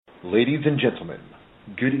Ladies and gentlemen,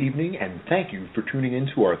 good evening and thank you for tuning in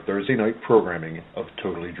to our Thursday night programming of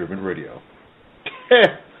Totally Driven Radio.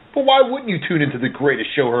 But why wouldn't you tune into the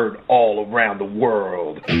greatest show heard all around the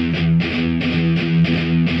world?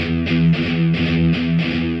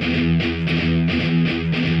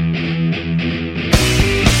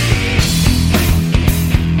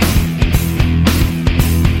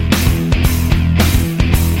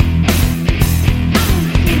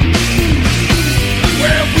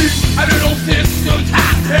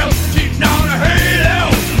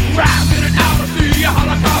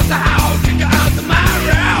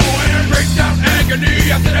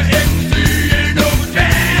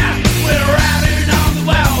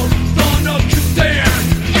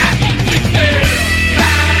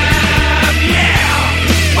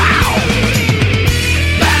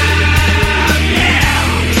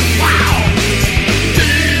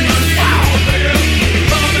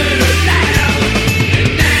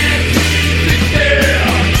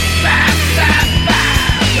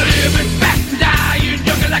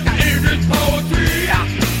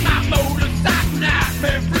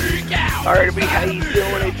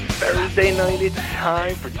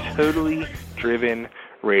 Time for Totally Driven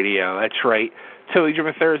Radio. That's right, Totally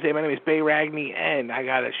Driven Thursday. My name is Bay Ragney, and I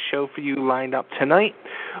got a show for you lined up tonight.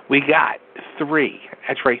 We got three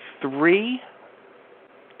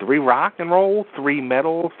rock and roll, 3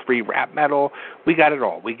 metal, 3 rap metal. We got it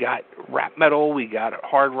all. We got rap metal, we got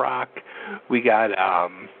hard rock, we got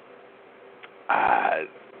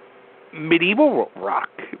medieval rock,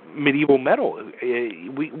 medieval metal.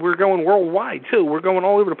 We're going worldwide too. We're going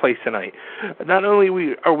all over the place tonight. Not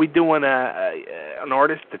only are we doing an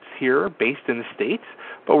artist that's here, based in the States,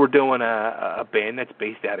 but we're doing a band that's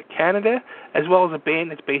based out of Canada, as well as a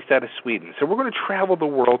band that's based out of Sweden. So we're going to travel the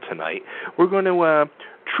world tonight. We're going to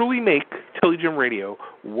truly make Totally Driven Radio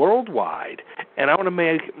worldwide, and I want to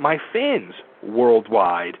make my fans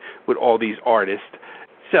worldwide with all these artists.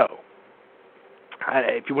 So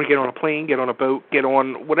if you want to get on a plane, get on a boat, get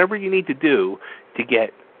on whatever you need to do to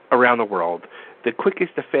get around the world, the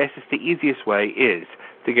quickest, the fastest, the easiest way is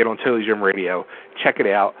to get on Totally Driven Radio. Check it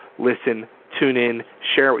out, listen, tune in,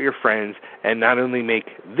 share it with your friends, and not only make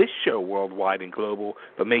this show worldwide and global,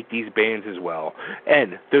 but make these bands as well.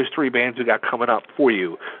 And those 3 bands we got coming up for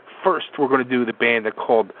you. First, we're going to do the band that's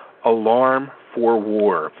called Alarm for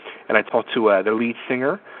War. And I talked to the lead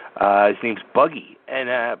singer. His name's Buggy.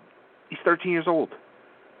 And he's 13 years old.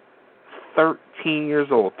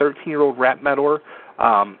 13-year-old rap metaler.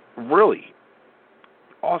 Really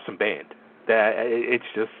awesome band.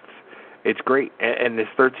 It's great. And this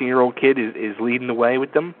 13-year-old kid is leading the way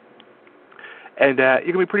with them. And you're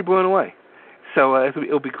going to be pretty blown away. So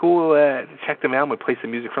it'll be cool to check them out. I'm going to play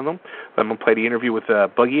some music from them. I'm going to play the interview with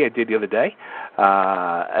Buggy I did the other day.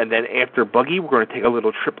 And then after Buggy, we're going to take a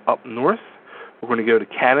little trip up north. We're going to go to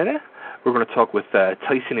Canada. We're going to talk with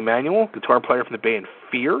Tyson Emanuel, guitar player from the band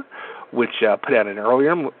Phear, which put out an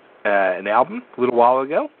album a little while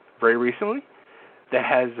ago, very recently, that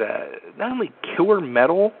has not only killer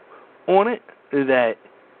metal on it that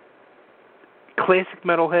classic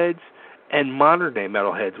metalheads and modern-day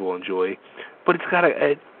metalheads will enjoy, but it's got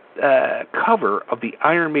a cover of the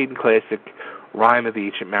Iron Maiden classic Rime of the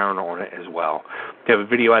Ancient Mariner on it as well. They have a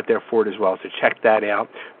video out there for it as well, so check that out.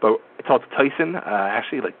 But I talked to Tyson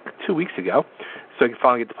actually like 2 weeks ago, so I can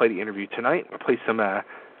finally get to play the interview tonight. I'll play some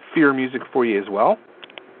Phear music for you as well,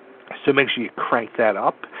 so make sure you crank that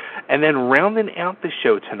up. And then rounding out the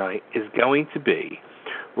show tonight is going to be,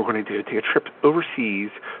 we're going to take a trip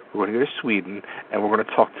overseas, we're going to go to Sweden, and we're going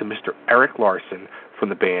to talk to Mr. Erik Larsson from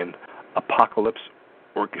the band Apocalypse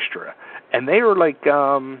Orchestra. And they are like,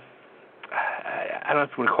 I don't know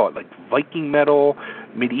if you want to call it like Viking metal,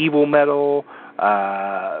 medieval metal,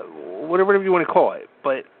 whatever you want to call it.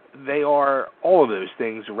 But they are all of those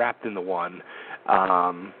things wrapped into one.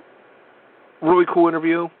 Really cool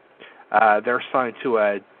interview. They're signed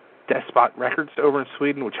to Despot Records over in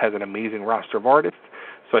Sweden, which has an amazing roster of artists.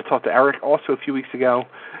 So I talked to Erik also a few weeks ago,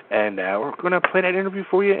 and we're going to play that interview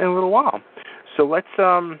for you in a little while. So let's,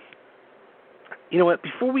 you know what?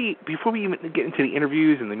 Before we even get into the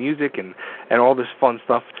interviews and the music and all this fun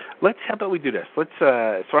stuff, how about we do this? So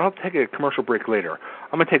I'll take a commercial break later.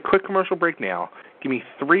 I'm going to take a quick commercial break now. Give me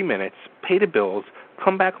 3 minutes, pay the bills,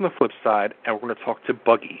 come back on the flip side, and we're going to talk to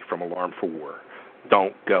Buggy from Alarm for War.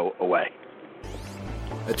 Don't go away.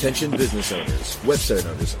 Attention business owners, website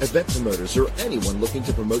owners, event promoters, or anyone looking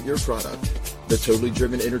to promote your product. The Totally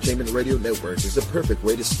Driven Entertainment Radio Network is the perfect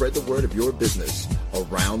way to spread the word of your business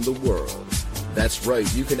around the world. That's right,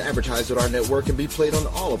 you can advertise at our network and be played on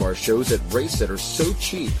all of our shows at rates that are so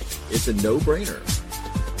cheap, it's a no-brainer.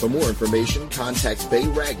 For more information, contact Bay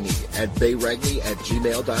Ragney at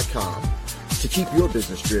bayragney@gmail.com. To keep your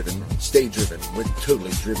business driven, stay driven with Totally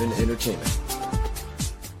Driven Entertainment.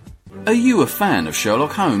 Are you a fan of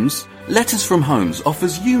Sherlock Holmes? Letters from Holmes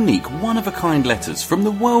offers unique, one-of-a-kind letters from the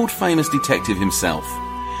world-famous detective himself.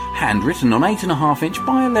 Handwritten on 8.5-inch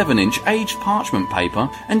by 11-inch aged parchment paper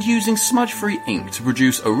and using smudge-free ink to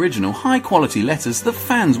produce original, high-quality letters that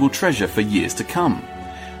fans will treasure for years to come.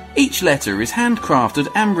 Each letter is handcrafted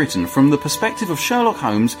and written from the perspective of Sherlock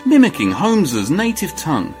Holmes, mimicking Holmes's native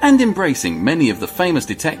tongue and embracing many of the famous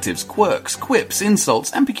detective's quirks, quips,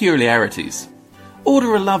 insults and peculiarities.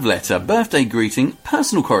 Order a love letter, birthday greeting,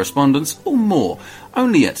 personal correspondence or more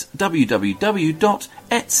only at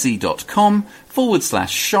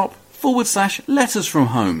www.etsy.com/shop/letters from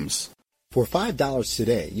Holmes. For $5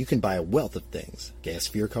 today, you can buy a wealth of things. Gas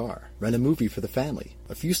for your car, rent a movie for the family,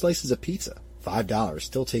 a few slices of pizza. $5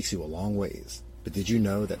 still takes you a long ways. But did you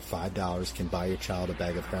know that $5 can buy your child a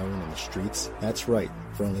bag of heroin on the streets? That's right.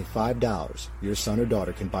 For only $5, your son or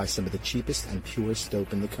daughter can buy some of the cheapest and purest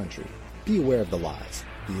dope in the country. Be aware of the lies.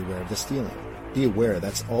 Be aware of the stealing. Be aware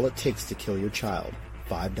that's all it takes to kill your child.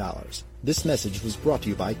 $5. This message was brought to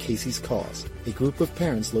you by Casey's Cause, a group of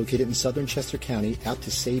parents located in southern Chester County out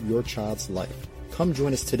to save your child's life. Come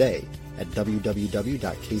join us today at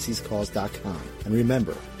www.caseyscause.com. And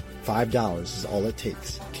remember, $5 is all it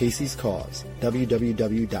takes. Casey's Cause.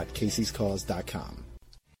 www.caseyscause.com.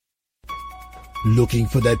 Looking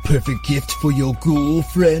for that perfect gift for your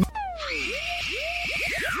girlfriend?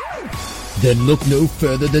 Then look no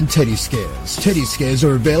further than Teddy Scares. Teddy Scares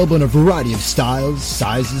are available in a variety of styles,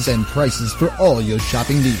 sizes, and prices for all your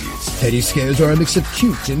shopping needs. Teddy Scares are a mix of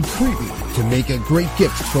cute and creepy to make a great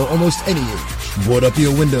gift for almost any age. Board up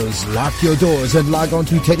your windows, lock your doors, and log on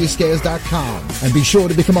to teddyscares.com. And be sure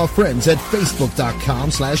to become our friends at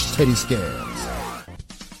facebook.com/teddyscares.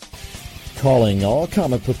 Calling all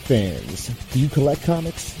comic book fans. Do you collect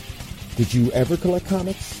comics? Did you ever collect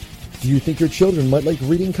comics? Do you think your children might like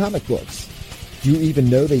reading comic books? Do you even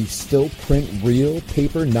know they still print real,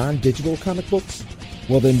 paper, non-digital comic books?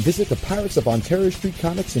 Well, then visit the Pirates of Ontario Street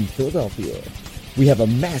Comics in Philadelphia. We have a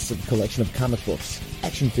massive collection of comic books,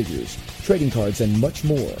 action figures, trading cards, and much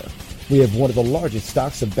more. We have one of the largest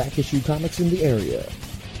stocks of back-issue comics in the area.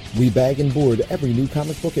 We bag and board every new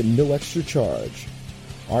comic book at no extra charge.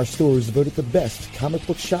 Our store is voted the best comic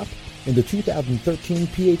book shop in the 2013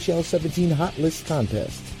 PHL 17 Hot List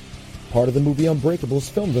contest. Part of the movie Unbreakable is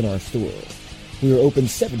filmed in our store. We are open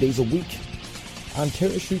 7 days a week.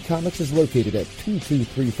 Ontario Street Comics is located at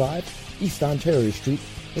 2235 East Ontario Street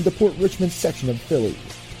in the Port Richmond section of Philly.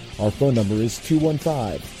 Our phone number is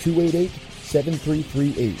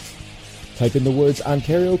 215-288-7338. Type in the words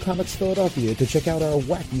Ontario Comics Philadelphia to check out our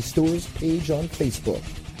Wacky Stores page on Facebook.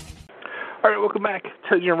 All right, welcome back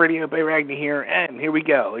to your radio. Bay Ragney here, and here we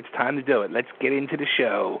go. It's time to do it. Let's get into the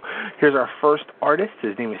show. Here's our first artist.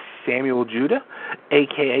 His name is Samuel Judah,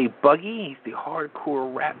 a.k.a. Buggy. He's the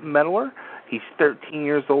hardcore rap metaler. He's 13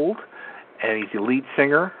 years old, and he's the lead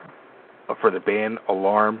singer for the band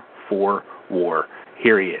Alarm for War.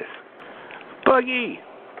 Here he is. Buggy!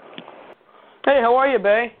 Hey, how are you,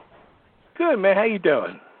 Bay? Good, man. How you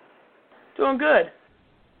doing? Doing good.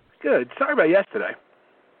 Good. Sorry about yesterday.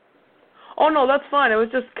 Oh no, that's fine. It was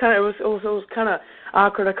just kind of it was kind of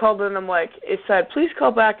awkward. I called in and I'm like, it said please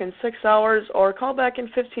call back in 6 hours or call back in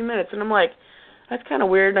 15 minutes, and I'm like, that's kind of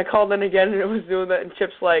weird. And I called in again and it was doing that, and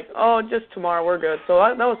Chip's like, oh, just tomorrow, we're good. So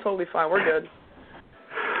that was totally fine. We're good.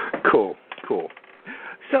 Cool.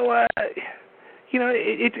 So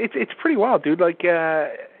it's pretty wild, dude. Like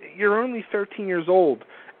you're only 13 years old,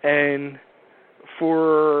 and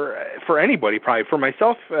for anybody, probably for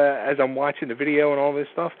myself, as I'm watching the video and all this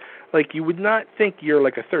stuff, like you would not think you're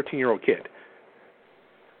like a 13-year-old kid.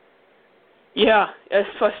 Yeah, I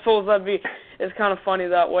suppose it's kind of funny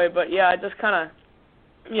that way, but yeah, I just kind of,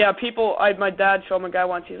 people, my dad showed me a guy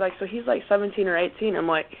once, he's like, so he's like 17 or 18, I'm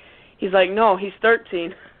like, he's like, no, he's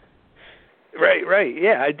 13. Right,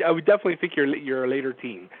 yeah, I would definitely think you're a later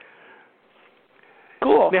teen.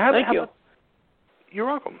 Cool, now, thank you. You're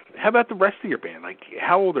welcome. How about the rest of your band? Like,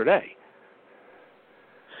 how old are they?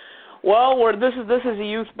 Well, this is a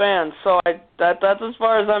youth band, so that's as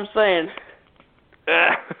far as I'm saying.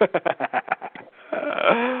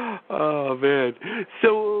 Oh man!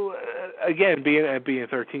 So again, being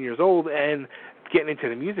 13 years old and getting into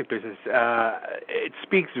the music business, it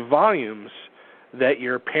speaks volumes that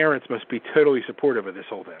your parents must be totally supportive of this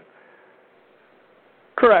whole thing.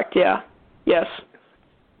 Correct. Yeah. Yes.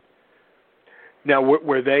 Now,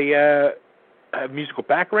 were they have musical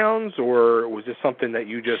backgrounds, or was this something that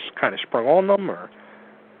you just kind of sprung on them, or?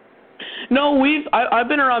 No, I've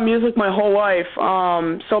been around music my whole life.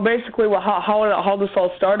 So basically, how this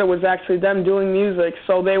all started was actually them doing music.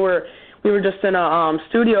 So we were just in a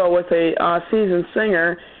studio with a seasoned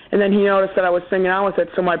singer, and then he noticed that I was singing on with it.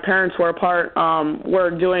 So my parents were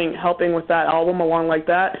helping with that album along like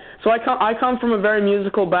that. So I come from a very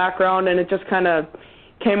musical background, and it just kind of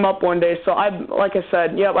came up one day. So like I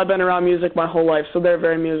said, I've been around music my whole life. So they're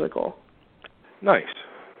very musical. Nice.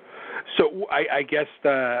 So I guess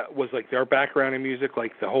was like their background in music,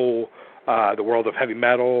 like the whole the world of heavy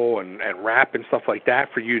metal and rap and stuff like that,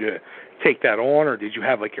 for you to take that on, or did you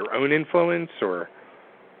have like your own influence, or?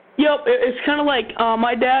 Yep, it's kind of like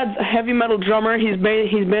my dad's a heavy metal drummer. He's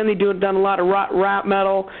mainly done a lot of rap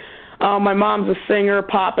metal. My mom's a singer,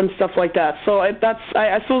 pop and stuff like that. So I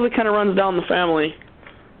suppose it kind of runs down the family.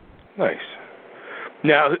 Nice.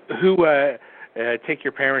 Now, who take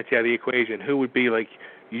your parents out of the equation? Who would be like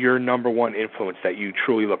your number one influence that you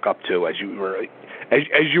truly look up to as you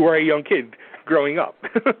were a young kid growing up?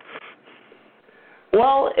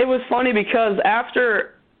 Well, it was funny because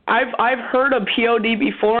after I've heard of POD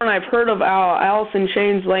before, and I've heard of Alice in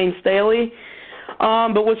Chains, Lane Staley.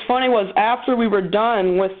 But what's funny was after we were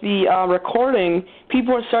done with the recording,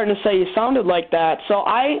 people were starting to say you sounded like that. So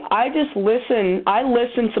I just listened. I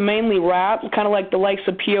listened to mainly rap, kind of like the likes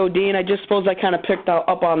of POD, and I just suppose I kind of picked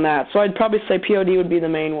up on that. So I'd probably say POD would be the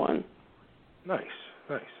main one. Nice.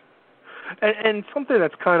 And something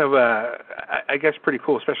that's kind of, I guess, pretty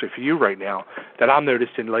cool, especially for you right now, that I'm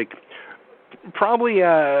noticing, like, probably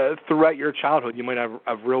throughout your childhood, you might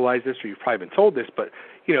have realized this, or you've probably been told this, but,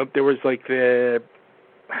 you know, there was like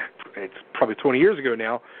it's probably 20 years ago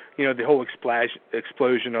now, you know, the whole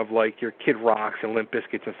explosion of like your Kid Rocks and Limp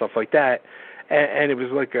Bizkits and stuff like that, and it was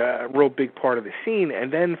like a real big part of the scene.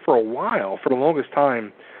 And then for a while, for the longest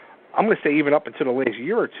time, I'm going to say even up until the last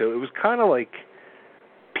year or two, it was kind of like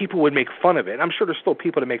people would make fun of it. And I'm sure there's still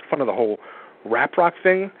people that make fun of the whole rap rock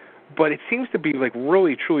thing, but it seems to be like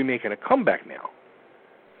really truly making a comeback now.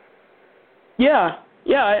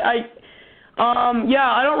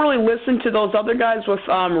 I don't really listen to those other guys with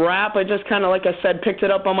rap. I just kind of, like I said, picked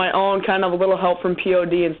it up on my own, kind of a little help from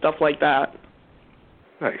POD and stuff like that.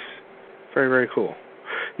 Nice. Very, very cool.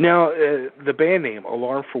 Now, the band name,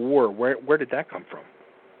 Alarm for War, where did that come from?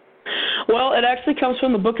 Well, it actually comes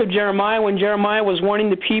from the book of Jeremiah, when Jeremiah was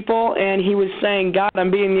warning the people, and he was saying, God,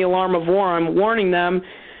 I'm being the alarm of war. I'm warning them.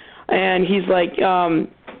 And he's like,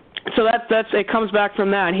 so that's it comes back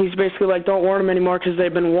from that. He's basically like, don't warn them anymore because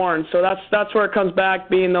they've been warned. So that's where it comes back,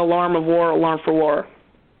 being the alarm of war, alarm for war.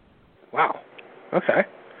 Wow. Okay.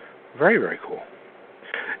 Very, very cool.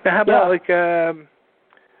 Now, how about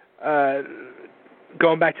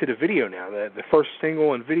going back to the video now, the first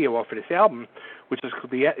single and video off of this album, which is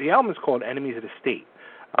the album is called Enemies of the State.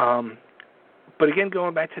 But again,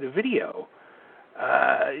 going back to the video,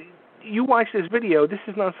 you watch this video, this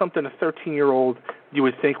is not something a 13-year-old you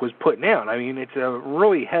would think was putting out. I mean, it's a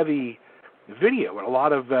really heavy video and a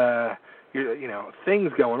lot of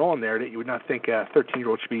things going on there that you would not think a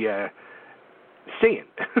 13-year-old should be seeing.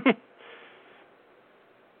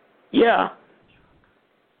 Yeah.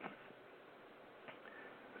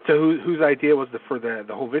 So whose idea was for the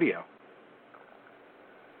whole video?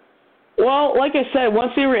 Well, like I said,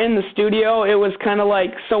 once we were in the studio, it was kind of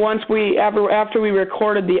like, so once after we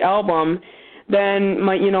recorded the album, then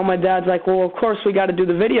my dad's like, well, of course we got to do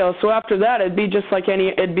the video. So after that, it'd be just like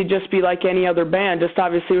any other band, just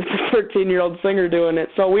obviously with the 13-year-old singer doing it.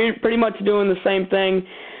 So we're pretty much doing the same thing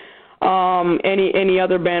any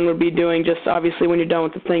other band would be doing. Just obviously when you're done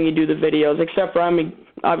with the thing, you do the videos. Except for I'm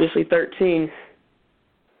obviously 13.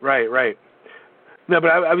 Right. No,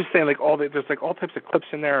 but I was saying there's like all types of clips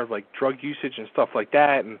in there of like drug usage and stuff like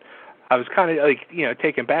that, and I was kind of like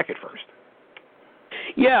taken back at first.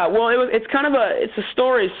 Yeah, well, it's a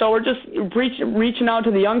story. So we're just reaching out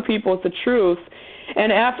to the young people with the truth,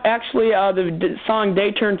 and actually the song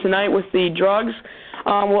 "Day Turn Tonight" with the drugs.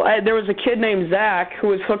 There was a kid named Zach who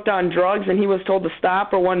was hooked on drugs, and he was told to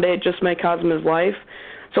stop, or one day it just may cost him his life.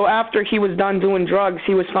 So after he was done doing drugs,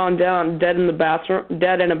 he was found dead in a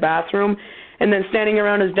bathroom. And then standing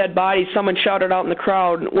around his dead body, someone shouted out in the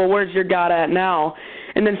crowd, well, where's your God at now?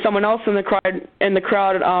 And then someone else in the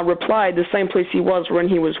crowd replied, the same place he was when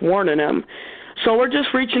he was warning him. So we're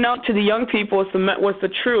just reaching out to the young people with the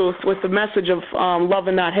truth, with the message of love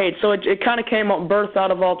and not hate. So it kind of came up, birthed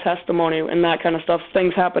out of all testimony and that kind of stuff,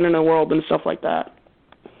 things happen in the world and stuff like that.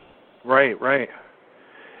 Right.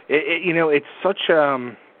 It's such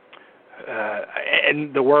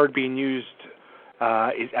and the word being used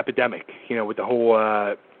is epidemic, with the whole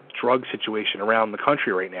drug situation around the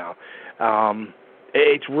country right now.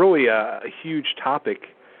 It's really a huge topic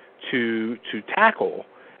to tackle.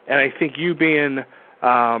 And I think you being,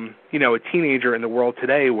 a teenager in the world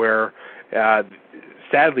today where,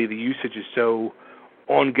 sadly, the usage is so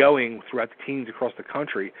ongoing throughout the teens across the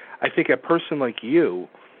country, I think a person like you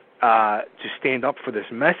to stand up for this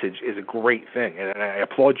message is a great thing, and I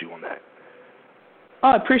applaud you on that. Oh,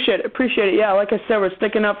 I appreciate it. Yeah, like I said, we're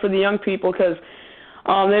sticking up for the young people because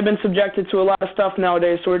they've been subjected to a lot of stuff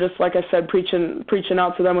nowadays, so we're just, like I said, preaching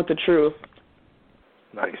out to them with the truth.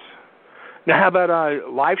 Nice. Now, how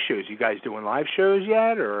about live shows? You guys doing live shows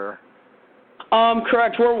yet, or?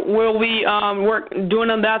 Correct. We'll be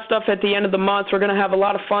doing that stuff at the end of the month. We're going to have a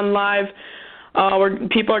lot of fun live.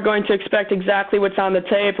 People are going to expect exactly what's on the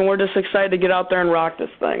tape, and we're just excited to get out there and rock this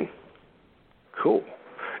thing. Cool.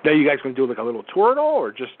 Now, you guys going to do like a little tour at all,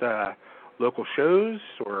 or just local shows,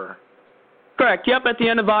 or? Correct. Yep. At the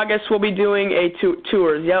end of August, we'll be doing a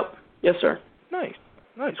tours. Yep. Yes, sir. Nice.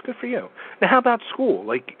 Good for you. Now, how about school?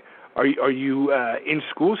 Like, are you in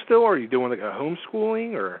school still, or are you doing like a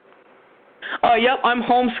homeschooling, or? Yep, I'm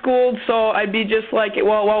homeschooled, so I'd be just like,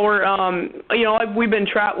 while we're, we've been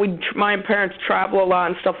my parents travel a lot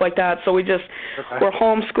and stuff like that, so we're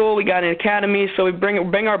homeschooled. We got an academy, so we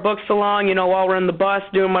bring our books along, while we're in the bus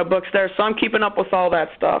doing my books there. So I'm keeping up with all that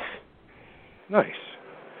stuff. Nice.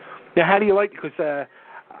 Now, how do you like? Because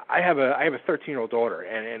I have a 13-year-old daughter,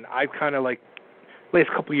 and I've kind of like last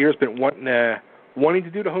couple of years been wanting to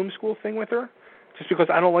do the homeschool thing with her, just because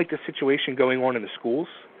I don't like the situation going on in the schools.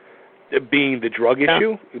 Being the drug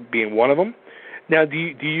issue, being one of them. Now, do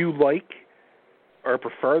you like or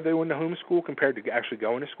prefer doing the homeschool compared to actually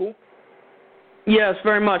going to school? Yes,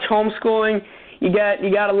 very much. Homeschooling, you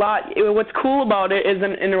got a lot. What's cool about it is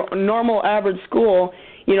in a normal average school,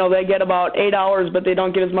 they get about 8 hours, but they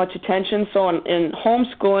don't get as much attention. So in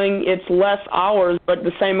homeschooling, it's less hours, but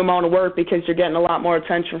the same amount of work because you're getting a lot more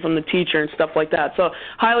attention from the teacher and stuff like that. So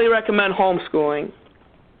highly recommend homeschooling.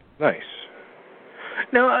 Nice.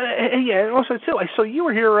 Now, and also too, I saw you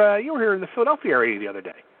were here. You were here in the Philadelphia area the other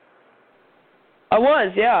day. I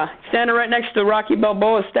was, yeah, standing right next to Rocky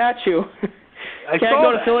Balboa's statue. Can't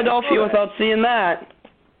go to Philadelphia without seeing that.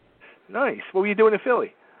 Nice. What were you doing in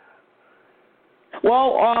Philly?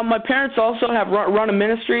 Well, my parents also have run a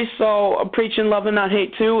ministry, so preaching love and not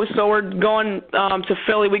hate too. So we're going to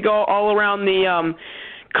Philly. We go all around the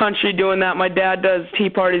country doing that. My dad does tea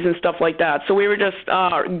parties and stuff like that. So we were just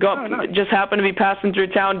just happened to be passing through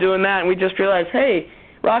town doing that, and we just realized, hey,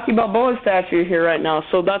 Rocky Balboa's statue here right now.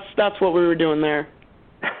 So that's what we were doing there.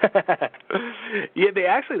 Yeah,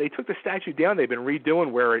 they took the statue down. They've been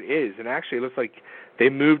redoing where it is, and actually it looks like they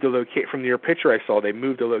moved the location from your picture I saw. They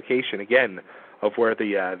moved the location again of where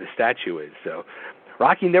the statue is. So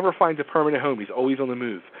Rocky never finds a permanent home. He's always on the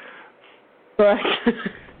move. Right.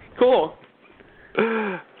 Cool.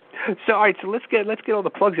 So, all right, so let's get all the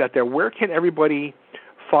plugs out there. Where can everybody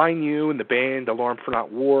find you and the band Alarm for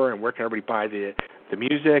Not War, and where can everybody buy the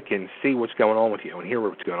music and see what's going on with you and hear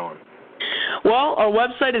what's going on? Well, our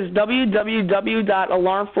website is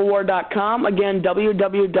www.alarmforwar.com. Again,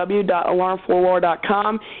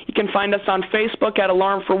 www.alarmforwar.com. You can find us on Facebook at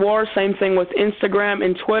Alarm for War. Same thing with Instagram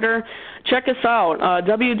and Twitter. Check us out,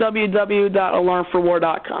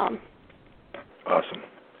 www.alarmforwar.com. Awesome.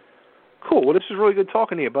 Cool. Well, this was really good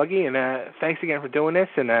talking to you, Buggy, and thanks again for doing this.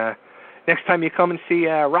 And next time you come and see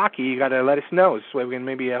Rocky, you got to let us know. This way we can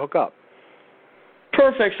maybe hook up.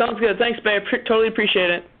 Perfect. Sounds good. Thanks, babe. Totally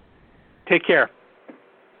appreciate it. Take care.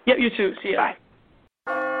 Yep, you too. See ya. Bye.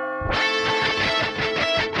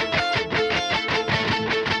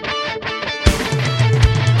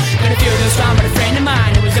 Gonna feel this strong, but a friend of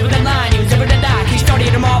mine who was over the line, he was over the dock. He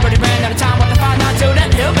started them all, but he ran out of time. What the fuck not to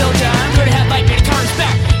that hillbill time? Could have had light, but he turns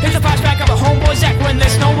back. Here's a flashback of a homeboy's act when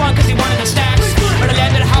there's no one, cause he wanted the stacks. But I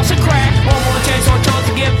landed a house of crack, one more chance or chance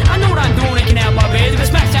to give. I know what I'm doing, it can help my baby.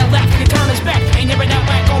 But smash that left, he can turn his back. Ain't never that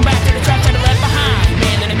back, going back to the traps that I left behind.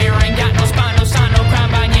 Man in the mirror ain't got no spine, no sign, no crime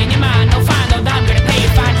behind you in your mind. No fine, no dime, gonna pay you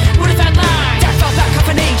fine. Who would have had line? Jack fell back, cuff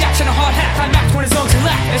a name, Jackson a hard hat. Climax when his lungs are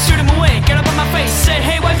left. They shoot him away, get up on my face, said,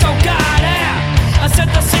 hey, what's your God out? I said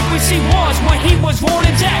the secrecy was when he was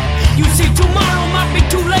warning Jack. You see, tomorrow might be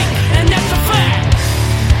too late, and that's a fact.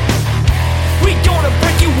 We gonna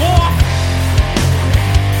break you off.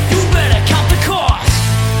 You better count the cost.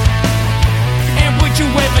 And would you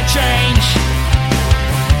ever change?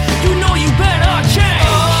 You know you better change.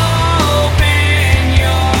 Open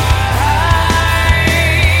your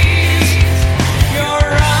eyes. You're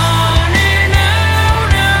running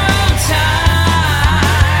out of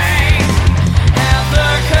time. Have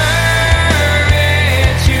the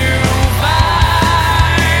courage to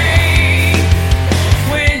fight.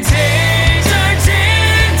 When days are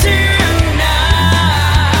dim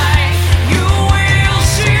tonight.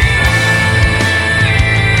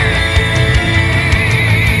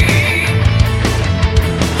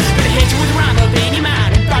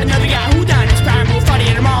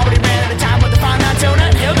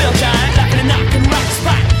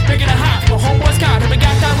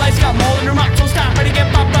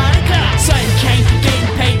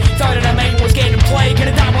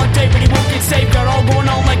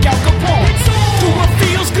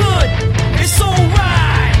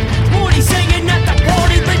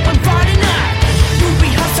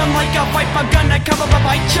 that come up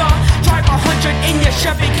by ya. Drive 100 in your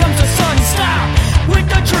Chevy, comes the sun. Stop with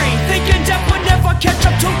the dream, thinking death would never catch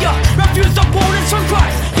up to ya. Refuse the warnings from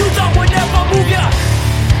Christ, you thought would never move ya.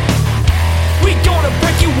 We gonna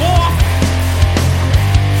break you off.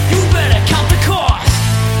 You better count the cost.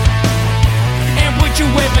 And would you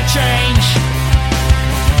ever change?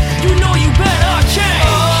 You know you better change.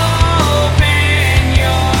 Open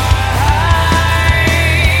your eyes.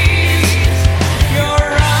 You're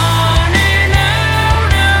running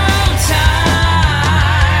out of time.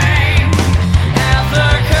 Have the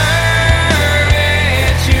courage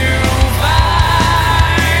to fight.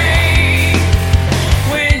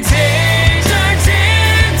 When day turns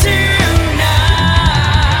into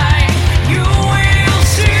night, you will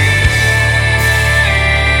see.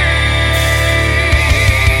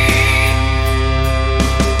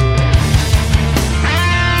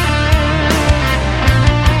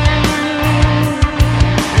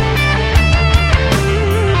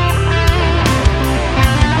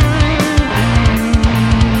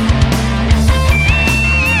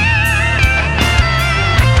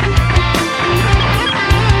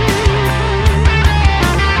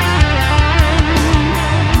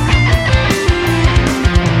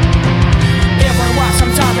 Every while,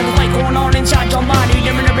 sometimes there's a fight going on inside your mind. You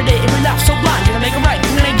never know every day, every life so blind. You're gonna make it right,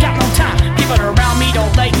 and ain't got no time. People around me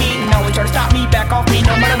don't like me, and always try to stop me, back off me.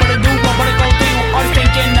 No matter what I do, what I go through, always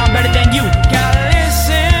thinking I'm better than you. Gotta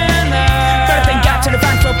listen up. Better thank God to the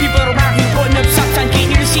fact for people around who putting up signs, can't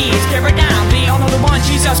you to see it? Scare it down. The only one,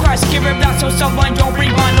 Jesus Christ, give it down so someone don't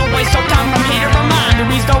rewind. Don't waste no time, I'm here to remind. The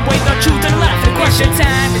reason, the way, the truth, and life. The question,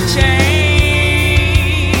 time to change.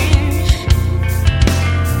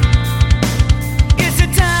 It's a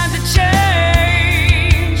time to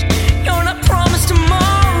change. You're not promised tomorrow.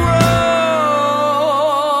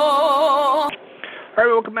 All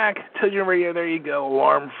right, welcome back to your radio. There you go.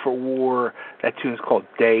 Alarm for War. That tune's called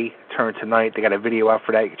Day Turn Tonight. They got a video out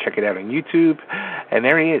for that. You can check it out on YouTube. And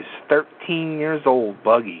there he is, 13 years old,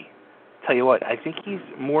 Buggy. Tell you what, I think he's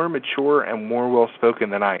more mature and more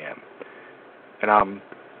well-spoken than I am. And I'm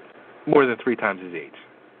more than 3 times his age.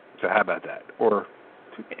 So how about that? Or,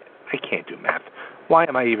 I can't do math. Why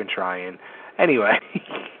am I even trying? Anyway.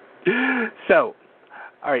 So,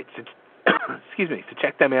 all right, so, excuse me, so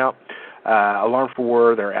check them out. Alarm for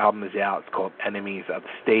War, their album is out. It's called Enemies of the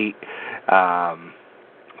State.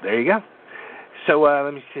 There you go. So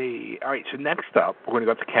let me see. All right, so next up, we're going to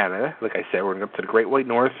go up to Canada. Like I said, we're going to go up to the Great White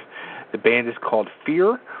North. The band is called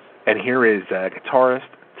Phear, and here is guitarist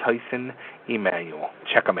Tyson Emanuel.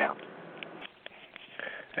 Check him out.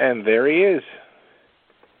 And there he is.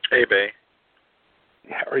 Hey, Bay.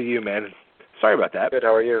 How are you, man? Sorry about that. Good,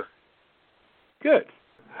 how are you? Good.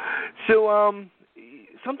 So,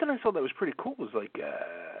 something I saw that was pretty cool was like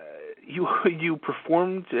you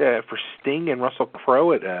performed for Sting and Russell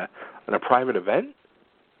Crowe at a private event.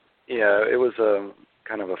 Yeah, it was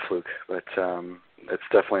kind of a fluke, but it's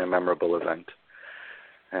definitely a memorable event.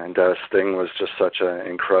 And Sting was just such an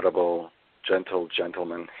incredible, gentle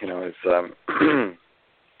gentleman. You know, it's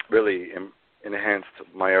really enhanced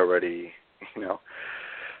my already,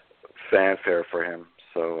 fanfare for him.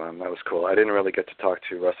 So that was cool. I didn't really get to talk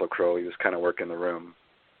to Russell Crowe. He was kind of working the room.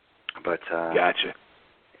 But gotcha.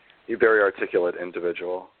 He's a very articulate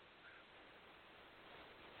individual.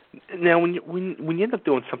 Now, when you end up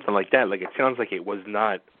doing something like that, like it sounds like it was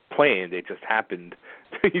not planned. It just happened.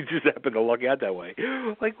 You just happened to luck out that way.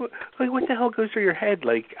 Like what the hell goes through your head?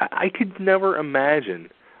 Like I could never imagine,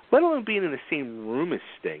 let alone being in the same room as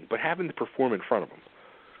Sting, but having to perform in front of him.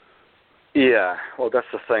 Yeah, well, that's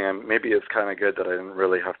the thing. Maybe it's kind of good that I didn't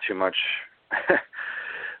really have too much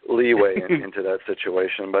leeway into that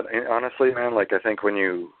situation. But honestly, man, like I think when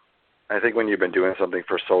you've been doing something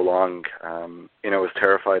for so long, as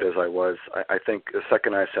terrified as I was, I think the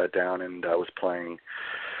second I sat down and I was playing,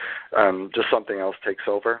 just something else takes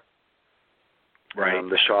over. Right.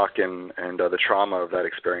 The shock and the trauma of that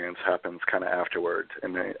experience happens kind of afterward.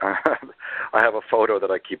 And I have a photo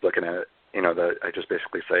that I keep looking at, that I just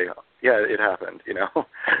basically say, yeah, it happened,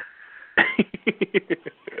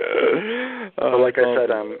 But like I said,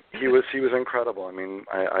 he was incredible. I mean,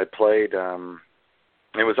 I played.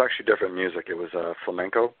 It was actually different music. It was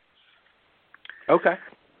flamenco. Okay.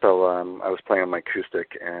 So I was playing on my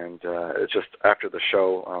acoustic, and it's just after the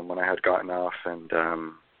show when I had gotten off, and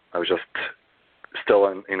I was just still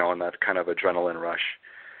in that kind of adrenaline rush.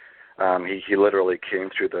 He literally came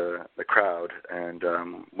through the crowd and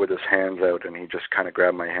with his hands out, and he just kind of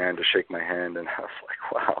grabbed my hand to shake my hand, and I was like,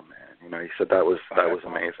 wow, man. He said that was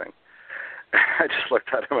amazing. I just looked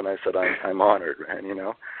at him and I said, I'm honored, man.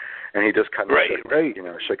 And he just kind of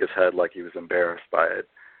shook his head like he was embarrassed by it.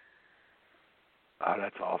 Oh,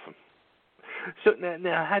 that's awesome. So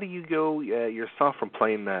now how do you go yourself from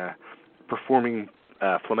playing performing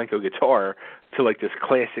flamenco guitar to like this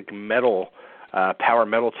classic metal, power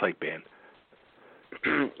metal type band?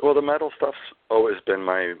 Well, the metal stuff's always been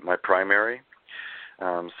my primary.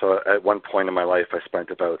 So at one point in my life, I spent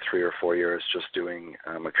about 3 or 4 years just doing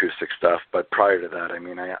acoustic stuff. But prior to that, I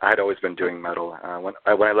mean, I'd always been doing metal. When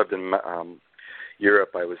I lived in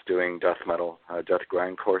Europe, I was doing death metal, death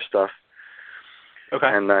grindcore stuff. Okay.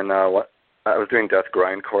 And then I was doing death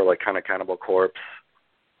grindcore, like kind of Cannibal Corpse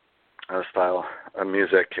style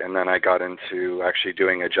music. And then I got into actually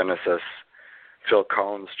doing a Genesis Phil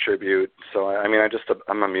Collins tribute. So I mean,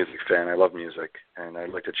 I'm a music fan. I love music, and I'd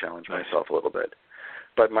like to challenge myself a little bit.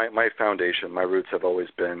 But my foundation, my roots have always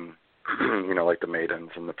been, like the Maidens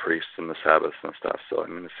and the Priests and the Sabbaths and stuff. So I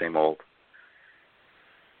mean, the same old.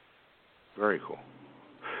 Very cool.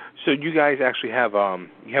 So you guys actually have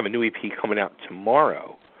you have a new EP coming out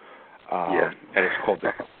tomorrow. Yeah. And it's called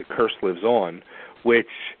The Curse Lives On, which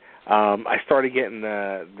I started getting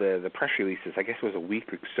the press releases, I guess it was a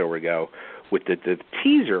week or so ago, with the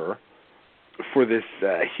teaser for this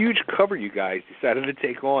huge cover you guys decided to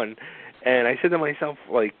take on. And I said to myself,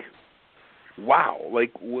 like, wow,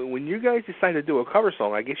 like when you guys decide to do a cover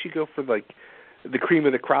song, I guess you go for like the cream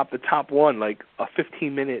of the crop, the top one, like a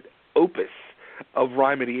 15-minute opus of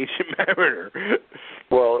Rhyme of the Ancient Mariner.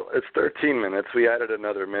 Well, it's 13 minutes. We added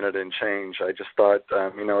another minute and change. I just thought,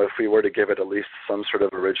 if we were to give it at least some sort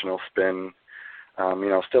of original spin,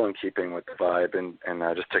 still in keeping with the vibe, and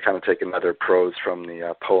just to kind of take another prose from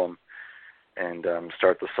the poem and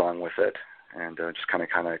start the song with it. And just kind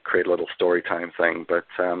of create a little story time thing. But,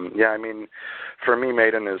 I mean, for me,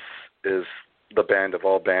 Maiden is the band of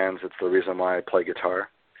all bands. It's the reason why I play guitar.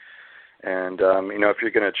 And, if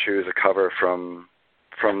you're going to choose a cover from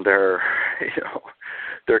their,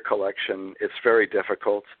 their collection, it's very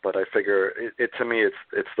difficult. But I figure, to me,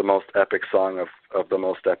 it's the most epic song of the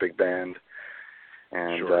most epic band.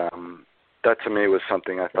 And sure. That to me was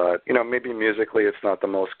something I thought, maybe musically it's not the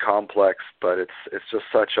most complex, but it's just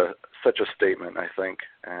such a statement, I think,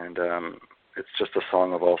 and it's just a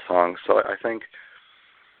song of all songs. So I think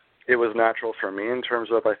it was natural for me in terms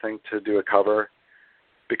of, I think, to do a cover,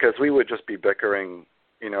 because we would just be bickering,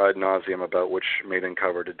 ad nauseum about which Maiden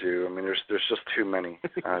cover to do. I mean, there's just too many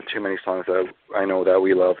songs that I know that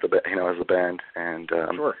we love, as a band, and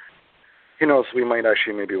sure. So we might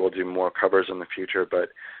actually, maybe we'll do more covers in the future, but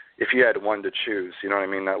if you had one to choose,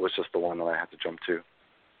 that was just the one that I had to jump to.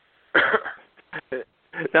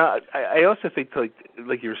 Now, I also think,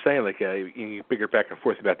 like you were saying, you bigger back and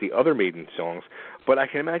forth about the other Maiden songs, but I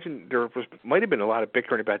can imagine there might have been a lot of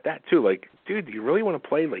bickering about that too. Like, dude, do you really want to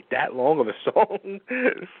play like that long of a song?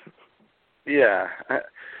 Yeah,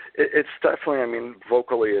 it's definitely. I mean,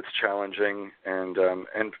 vocally, it's challenging, and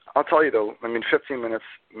I'll tell you though. I mean, 15 minutes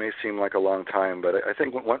may seem like a long time, but I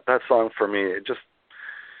think that song for me, it just,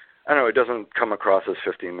 I don't know, it doesn't come across as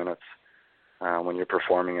 15 minutes when you're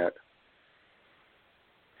performing it.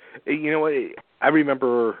 You know what? I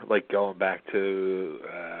remember going back to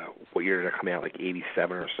what year did it come out? Like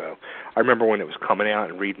 87 or so. I remember when it was coming out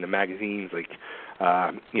and reading the magazines,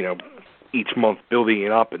 each month building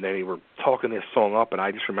it up, and then they were talking this song up, and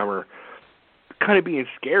I just remember kind of being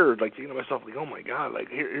scared, thinking to myself, oh my God,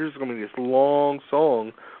 here's going to be this long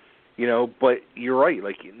song, But you're right.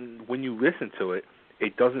 When you listen to it,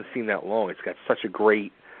 it doesn't seem that long. It's got such a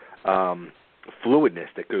great fluidness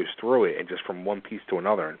that goes through it, and just from one piece to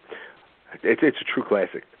another. And it's a true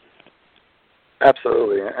classic.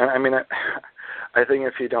 Absolutely. And I mean, I think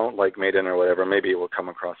if you don't like Maiden or whatever, maybe it will come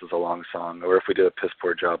across as a long song, or if we did a piss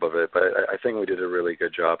poor job of it. But I think we did a really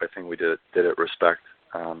good job. I think we did it respect.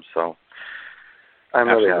 So I'm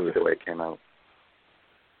Absolutely. really happy the way it came out.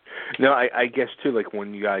 No, I guess too,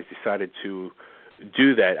 when you guys decided to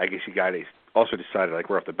do that, I guess you guys also decided, right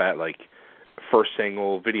off the bat, first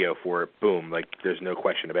single, video for it, boom, there's no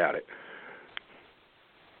question about it.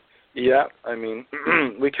 Yeah, I mean,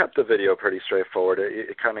 we kept the video pretty straightforward.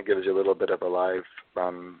 It kind of gives you a little bit of a live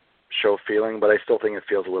show feeling, but I still think it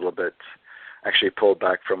feels a little bit actually pulled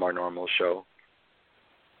back from our normal show.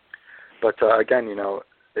 But again,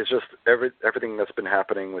 it's just everything that's been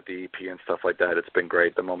happening with the EP and stuff like that. It's been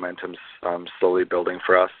great. The momentum's slowly building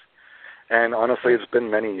for us. And honestly, it's been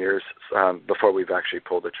many years before we've actually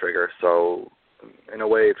pulled the trigger. So in a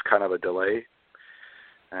way, it's kind of a delay.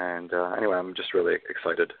 And anyway, I'm just really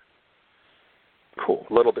excited. Cool.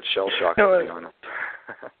 A little bit shell-shocked, to be honest.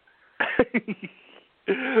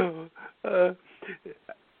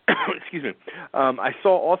 Excuse me. I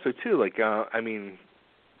saw also, too,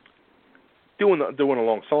 doing a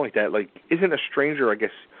long song like that, isn't a stranger, I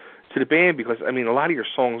guess, to the band, because I mean a lot of your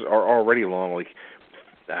songs are already long. Like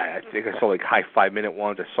I think I saw like high 5-minute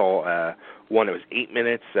ones. I saw one that was 8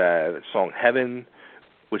 minutes. The song Heaven,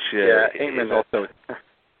 which 8 minutes. Also,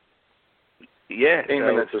 yeah, 8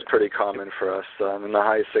 minutes is pretty common for us, and the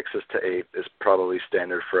high 6s to 8 is probably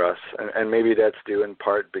standard for us, and maybe that's due in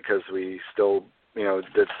part because we still,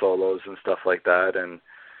 did solos and stuff like that, and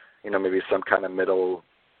maybe some kind of middle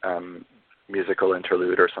musical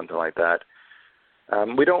interlude or something like that.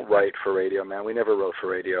 We don't write for radio, man. We never wrote for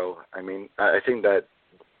radio. I mean, I think that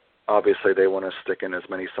obviously they want to stick in as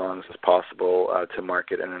many songs as possible to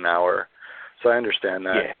market in an hour. So I understand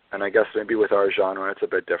that. Yeah. And I guess maybe with our genre it's a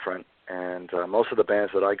bit different. And most of the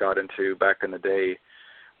bands that I got into back in the day,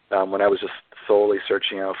 when I was just solely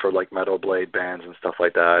searching out for like metal blade bands and stuff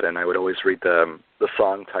like that, and I would always read the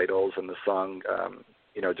song titles and the song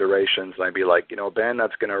durations, and I'd be like, a band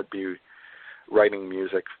that's going to be writing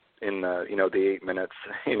music in the 8 minutes,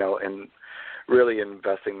 and really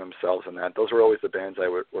investing themselves in that. Those were always the bands I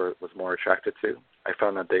was more attracted to. I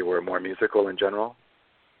found that they were more musical in general.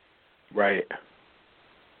 Right.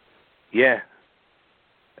 Yeah.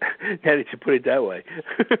 Now that you put it that way.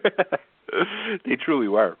 They truly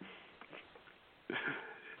were. So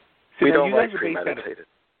we don't like premeditated.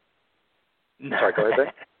 Sorry, go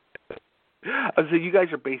ahead, Dave. So you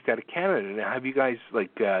guys are based out of Canada now. Have you guys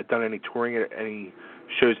done any touring at any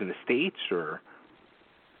shows in the States or?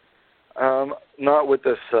 Not with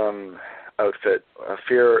this outfit.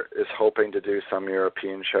 Phear is hoping to do some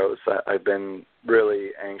European shows. I've been really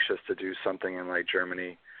anxious to do something in like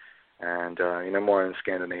Germany and more in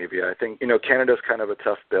Scandinavia. I think Canada's kind of a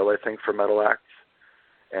tough bill, I think, for metal acts.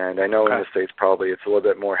 And I know in the States probably it's a little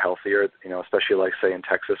bit more healthier, especially like say in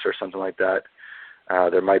Texas or something like that.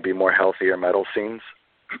 There might be more healthier metal scenes.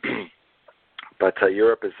 But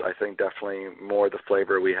Europe is, I think, definitely more the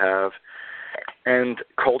flavor we have. And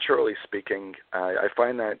culturally speaking, I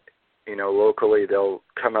find that, locally they'll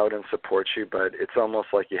come out and support you, but it's almost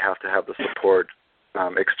like you have to have the support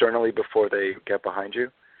externally before they get behind you.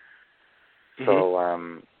 Mm-hmm.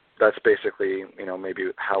 So that's basically,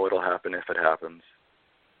 maybe how it'll happen if it happens.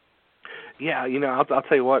 Yeah, I'll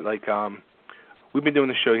tell you what, we've been doing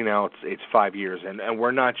the show now, it's 5 years, and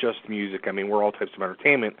we're not just music. I mean, we're all types of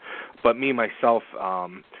entertainment, but me, myself,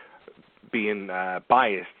 being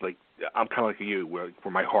biased, I'm kind of like you, where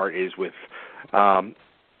my heart is with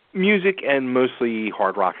music and mostly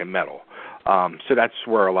hard rock and metal. So that's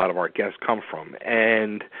where a lot of our guests come from.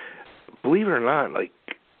 And believe it or not,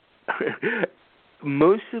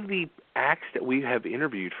 most of the acts that we have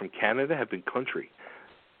interviewed from Canada have been country.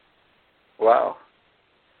 Wow.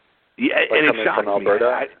 Yeah, and it shocked from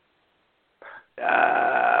Alberta?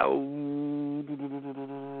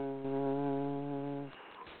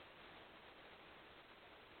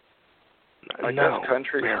 I guess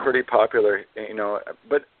country is pretty popular,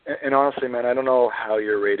 but honestly, man, I don't know how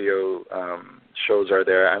your radio shows are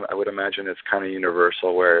there. I would imagine it's kind of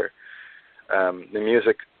universal where the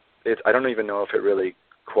music, I don't even know if it really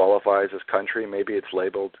qualifies as country. Maybe it's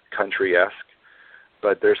labeled country-esque,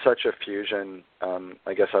 but there's such a fusion,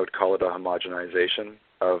 I guess I would call it a homogenization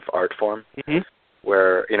of art form, mm-hmm.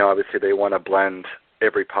 where, obviously they want to blend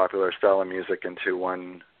every popular style of music into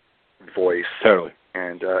one voice. Totally.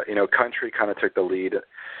 And, country kind of took the lead,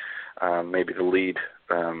 maybe the lead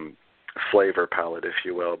flavor palette, if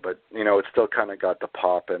you will. But, it's still kind of got the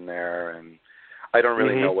pop in there, and I don't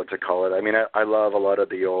really mm-hmm. know what to call it. I mean, I love a lot of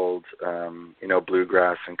the old,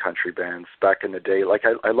 bluegrass and country bands back in the day.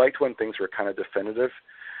 I liked when things were kind of definitive.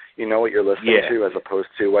 You know what you're listening to, as opposed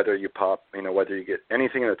to whether you pop, whether you get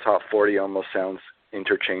anything in the top 40 almost sounds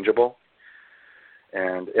interchangeable.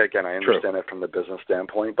 And again, I understand it from the business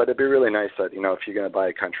standpoint, but it'd be really nice that, if you're going to buy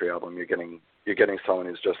a country album, you're getting someone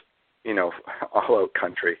who's just, all out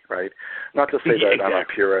country, right? Not to say that I'm a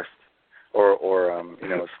purist or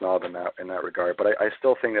a snob in that regard, but I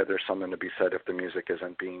still think that there's something to be said if the music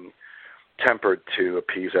isn't being tempered to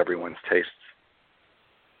appease everyone's tastes.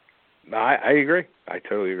 I agree. I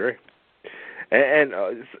totally agree.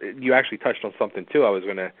 And you actually touched on something too. I was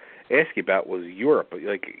going to ask you about was Europe.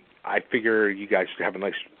 I figure you guys have a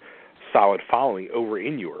nice, solid following over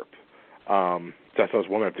in Europe. So I was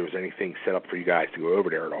wondering if there was anything set up for you guys to go over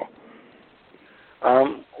there at all.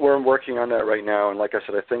 We're working on that right now, and like I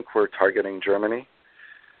said, I think we're targeting Germany.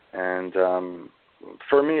 And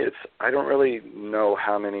for me, I don't really know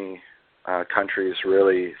how many countries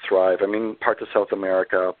really thrive. I mean, parts of South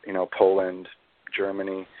America, Poland,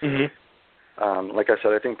 Germany. Mm-hmm. Like I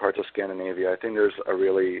said, I think parts of Scandinavia. I think there's a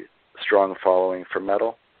really strong following for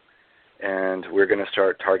metal. And we're going to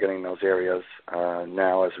start targeting those areas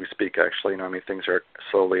now as we speak, actually. Things are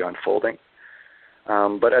slowly unfolding.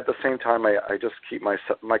 But at the same time, I just keep my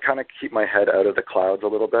head out of the clouds a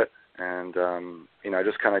little bit, and I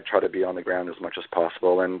just kind of try to be on the ground as much as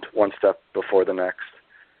possible, and one step before the next,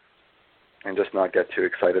 and just not get too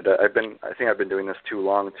excited. I think I've been doing this too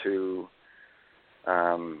long to,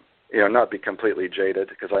 not be completely jaded,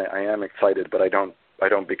 because I am excited, but I don't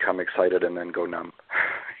become excited and then go numb,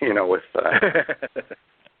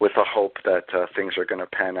 with the hope that things are going to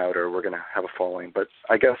pan out or we're going to have a following. But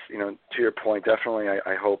I guess, to your point, definitely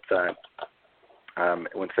I hope that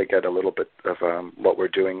once they get a little bit of what we're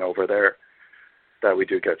doing over there, that we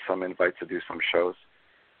do get some invites to do some shows.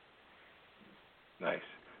 Nice.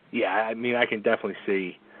 Yeah, I mean, I can definitely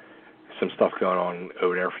see some stuff going on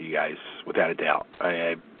over there for you guys, without a doubt.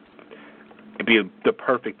 It'd be the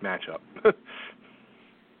perfect matchup.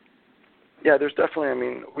 Yeah, there's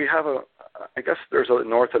definitely, we have I guess there's a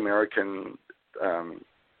North American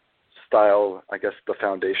style, I guess the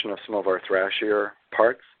foundation of some of our thrashier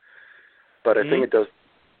parts, but I think it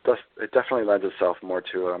definitely lends itself more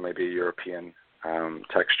to maybe European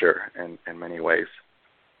texture in many ways.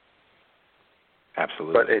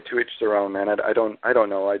 Absolutely. But to each their own, man. I don't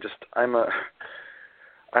know. I'm a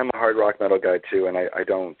hard rock metal guy too, and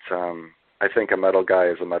I think a metal guy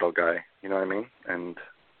is a metal guy. You know what I mean? And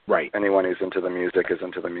right. Anyone who's into the music is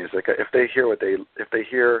into the music. If they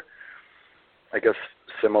hear, I guess,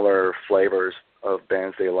 similar flavors of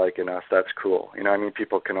bands they like in us, that's cool.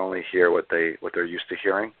 People can only hear what they're used to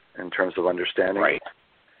hearing in terms of understanding. Right.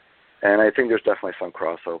 And I think there's definitely some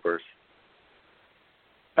crossovers.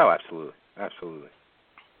 Oh, absolutely. Absolutely.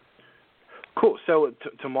 Cool. So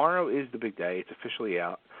tomorrow is the big day. It's officially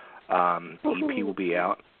out. EP will be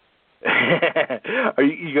out. Are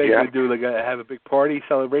you guys going to do have a big party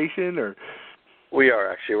celebration, or? We are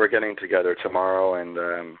actually. We're getting together tomorrow, and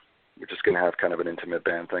we're just going to have kind of an intimate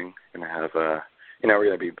band thing. Going to have we're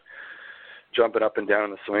going to be jumping up and down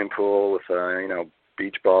in the swimming pool with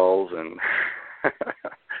beach balls, and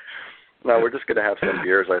no, we're just going to have some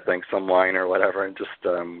beers, I think, some wine or whatever, and just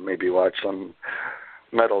maybe watch some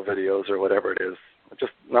metal videos or whatever it is.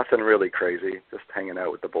 Just nothing really crazy. Just hanging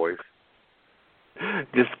out with the boys.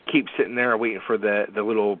 Just keep sitting there waiting for the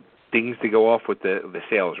little things to go off with the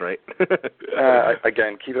sails, right?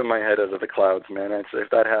 Again, keeping my head out of the clouds, man. If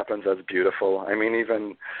that happens, that's beautiful.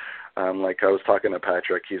 Even like I was talking to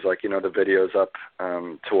Patrick, he's like, the video's up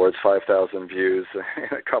towards 5,000 views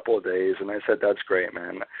in a couple of days, and I said, that's great,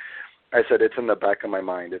 man. I said, it's in the back of my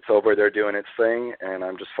mind. It's over there doing its thing, and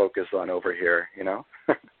I'm just focused on over here,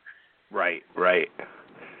 Right.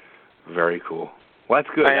 Very cool. Well,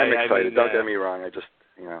 that's good. I am excited. Don't get me wrong.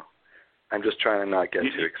 I'm just trying to not get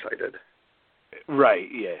too excited. Right,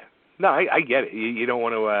 yeah. No, I get it. You don't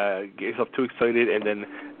want to get yourself too excited and then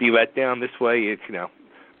be let down this way. It's,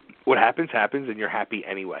 what happens, and you're happy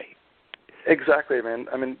anyway. Exactly, man.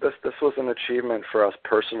 This was an achievement for us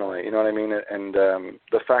personally, you know what I mean? And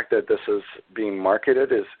the fact that this is being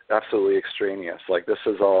marketed is absolutely extraneous. Like, this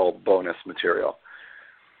is all bonus material.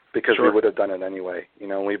 Because we would have done it anyway.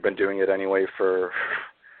 We've been doing it anyway for,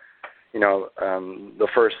 the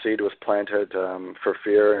first seed was planted for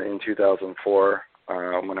Phear in 2004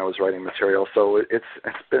 when I was writing material. So it's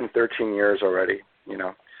been 13 years already,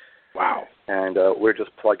 Wow. And we're just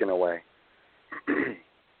plugging away.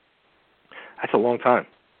 That's a long time.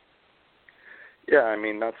 Yeah,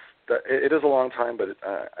 it is a long time, but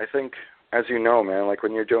I think, as you know, man, like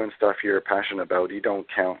when you're doing stuff you're passionate about, you don't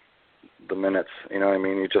count the minutes, you know what I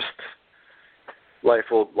mean? You just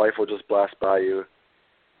life will just blast by you,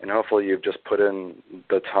 and hopefully you've just put in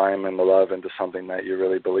the time and the love into something that you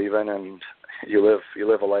really believe in, and you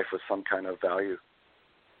live a life with some kind of value.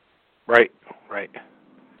 Right.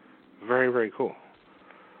 Very, very cool.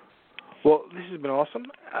 Well, this has been awesome.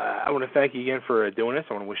 I want to thank you again for doing this.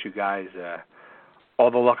 I want to wish you guys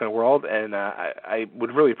all the luck in the world, and I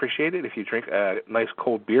would really appreciate it if you drink a nice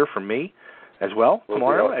cold beer from me as well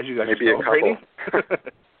tomorrow, as you guys are celebrating.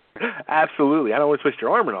 Absolutely. I don't want to twist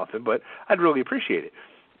your arm or nothing, but I'd really appreciate it.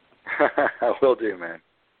 I will do, man.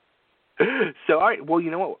 So, all right. Well,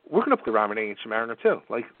 you know what? We're going to play Ramen and Submariner, too.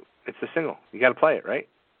 Like, it's a single. You got to play it, right?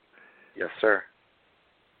 Yes, sir.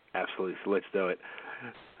 Absolutely. So let's do it.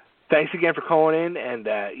 Thanks again for calling in, and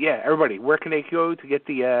everybody, where can they go to get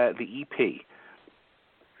the EP?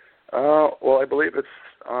 Well, I believe it's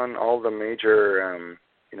on all the major,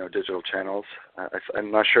 digital channels. I'm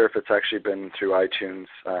not sure if it's actually been through iTunes.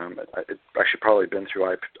 It's actually probably been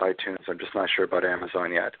through iTunes. I'm just not sure about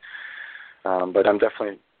Amazon yet. But I'm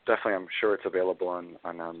definitely, I'm sure it's available on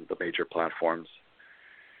the major platforms.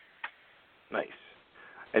 Nice.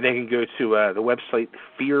 And they can go to the website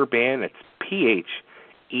phear band. It's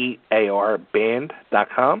PHEAR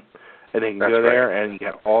band.com. and they can That's go there, right. and you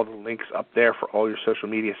have all the links up there for all your social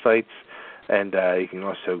media sites, and you can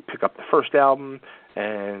also pick up the first album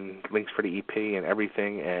and links for the EP and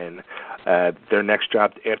everything, and their next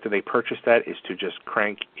job after they purchase that is to just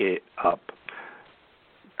crank it up.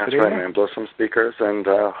 That's right, man. Blow some speakers, and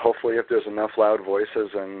hopefully if there's enough loud voices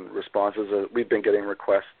and responses, we've been getting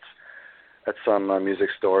requests at some music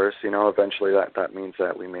stores. Eventually that means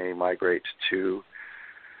that we may migrate to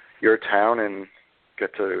your town and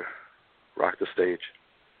get to rock the stage.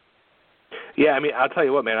 Yeah, I mean, I'll tell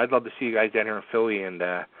you what, man, I'd love to see you guys down here in Philly, and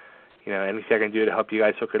anything I can do to help you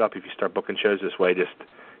guys hook it up if you start booking shows this way, just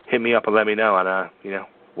hit me up and let me know, and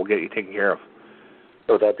we'll get you taken care of.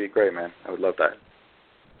 Oh, that'd be great, man. I would love that.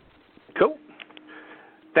 Cool.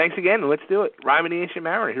 Thanks again, and let's do it. Rhyme of the Ancient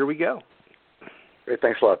Mariner, here we go. Great,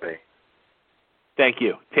 thanks a lot, Bay. Thank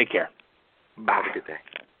you. Take care. Bye. Have a good day.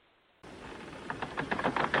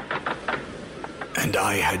 And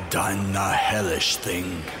I had done a hellish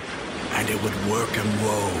thing, and it would work and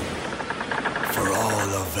woe. For all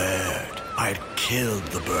of Verd, I'd killed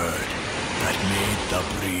the bird that made the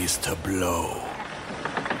breeze to blow.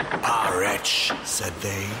 Ah, wretch, said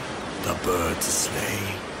they, the bird to slay,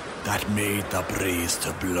 that made the breeze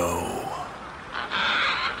to blow.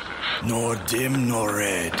 Nor dim nor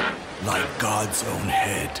red, like God's own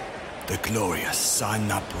head, the glorious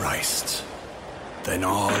sun uprised. Then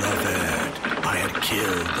all averred, I had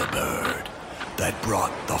killed the bird that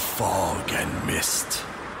brought the fog and mist.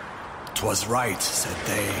 'Twas right, said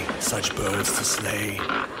they, such birds to slay,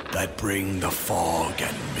 that bring the fog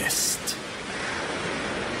and mist.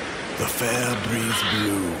 The fair breeze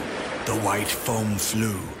blew, the white foam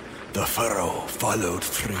flew, the furrow followed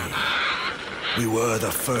free. We were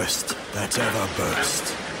the first that ever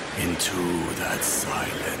burst into that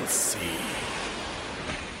silent sea.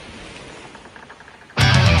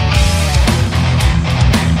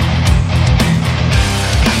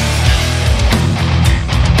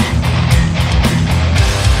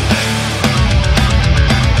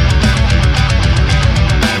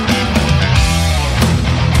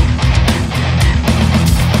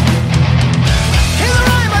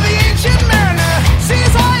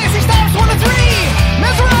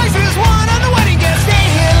 Mesmerizes one on the wedding guest day.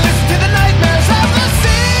 Here, listen to the nightmares of the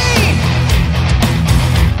sea.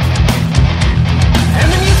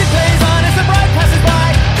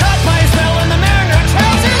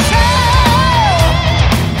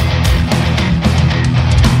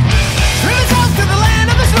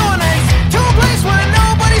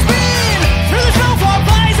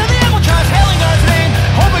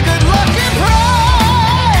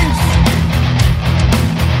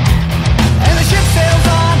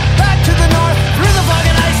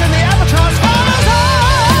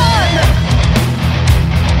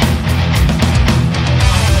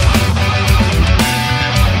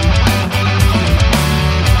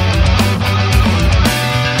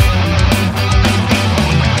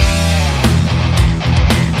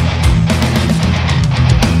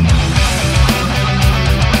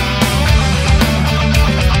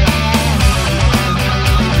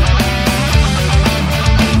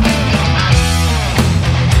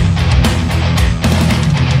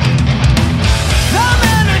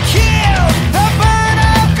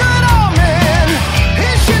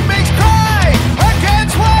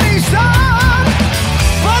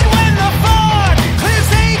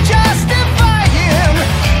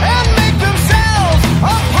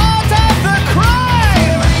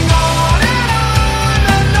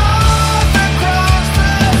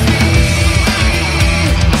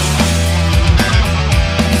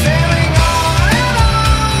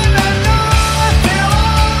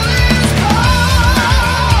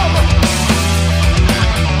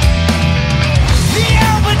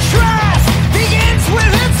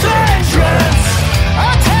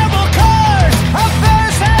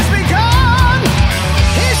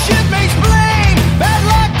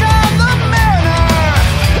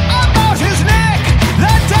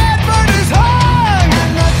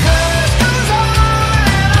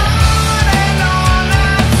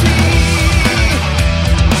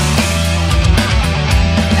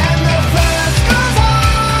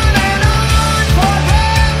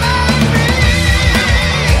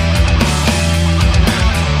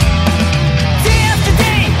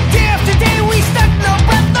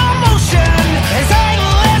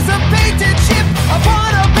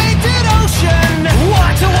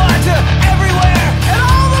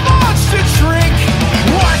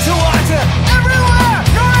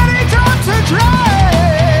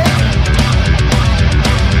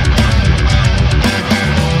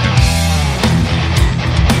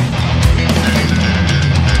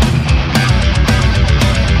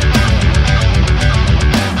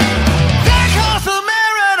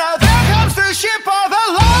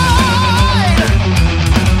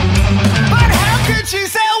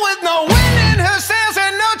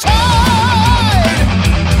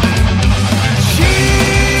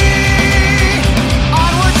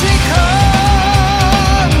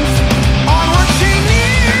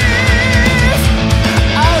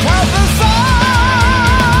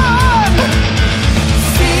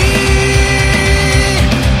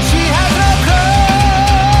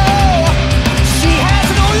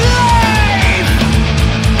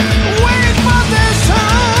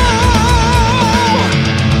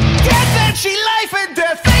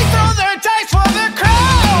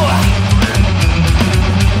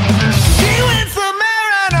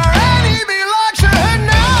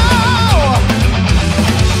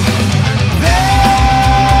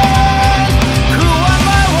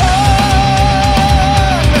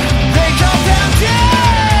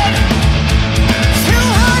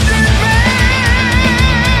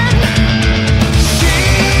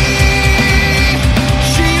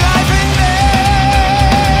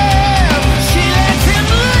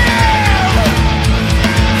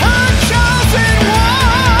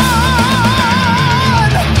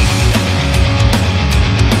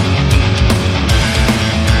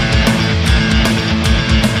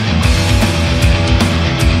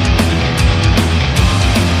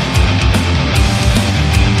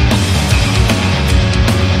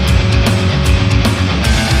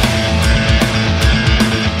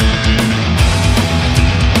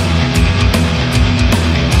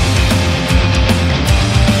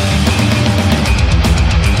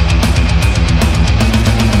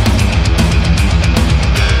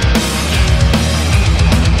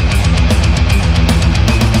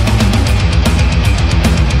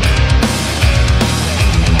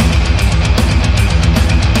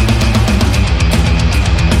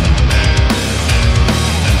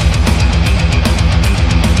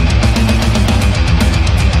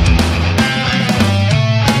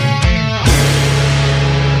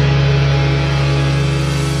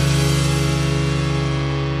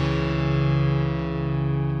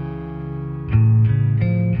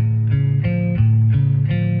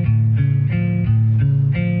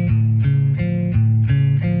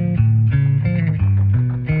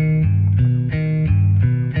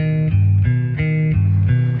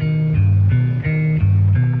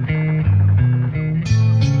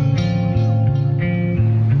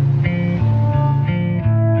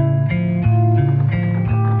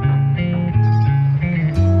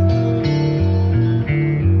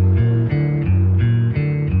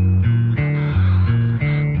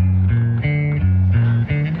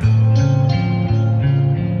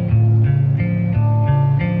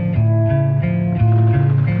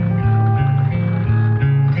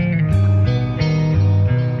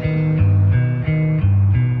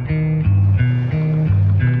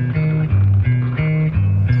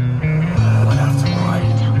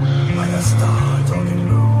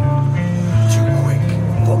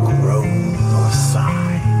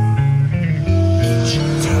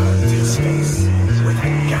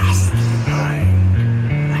 sprang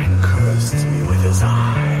and cursed me with his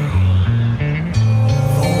eye.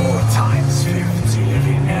 4 times 50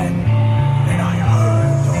 living men, and I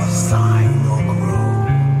heard nor sigh nor groan.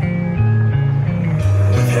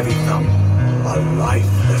 With heavy thump, a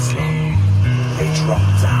lifeless lump, they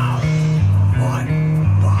dropped down, one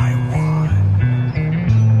by one.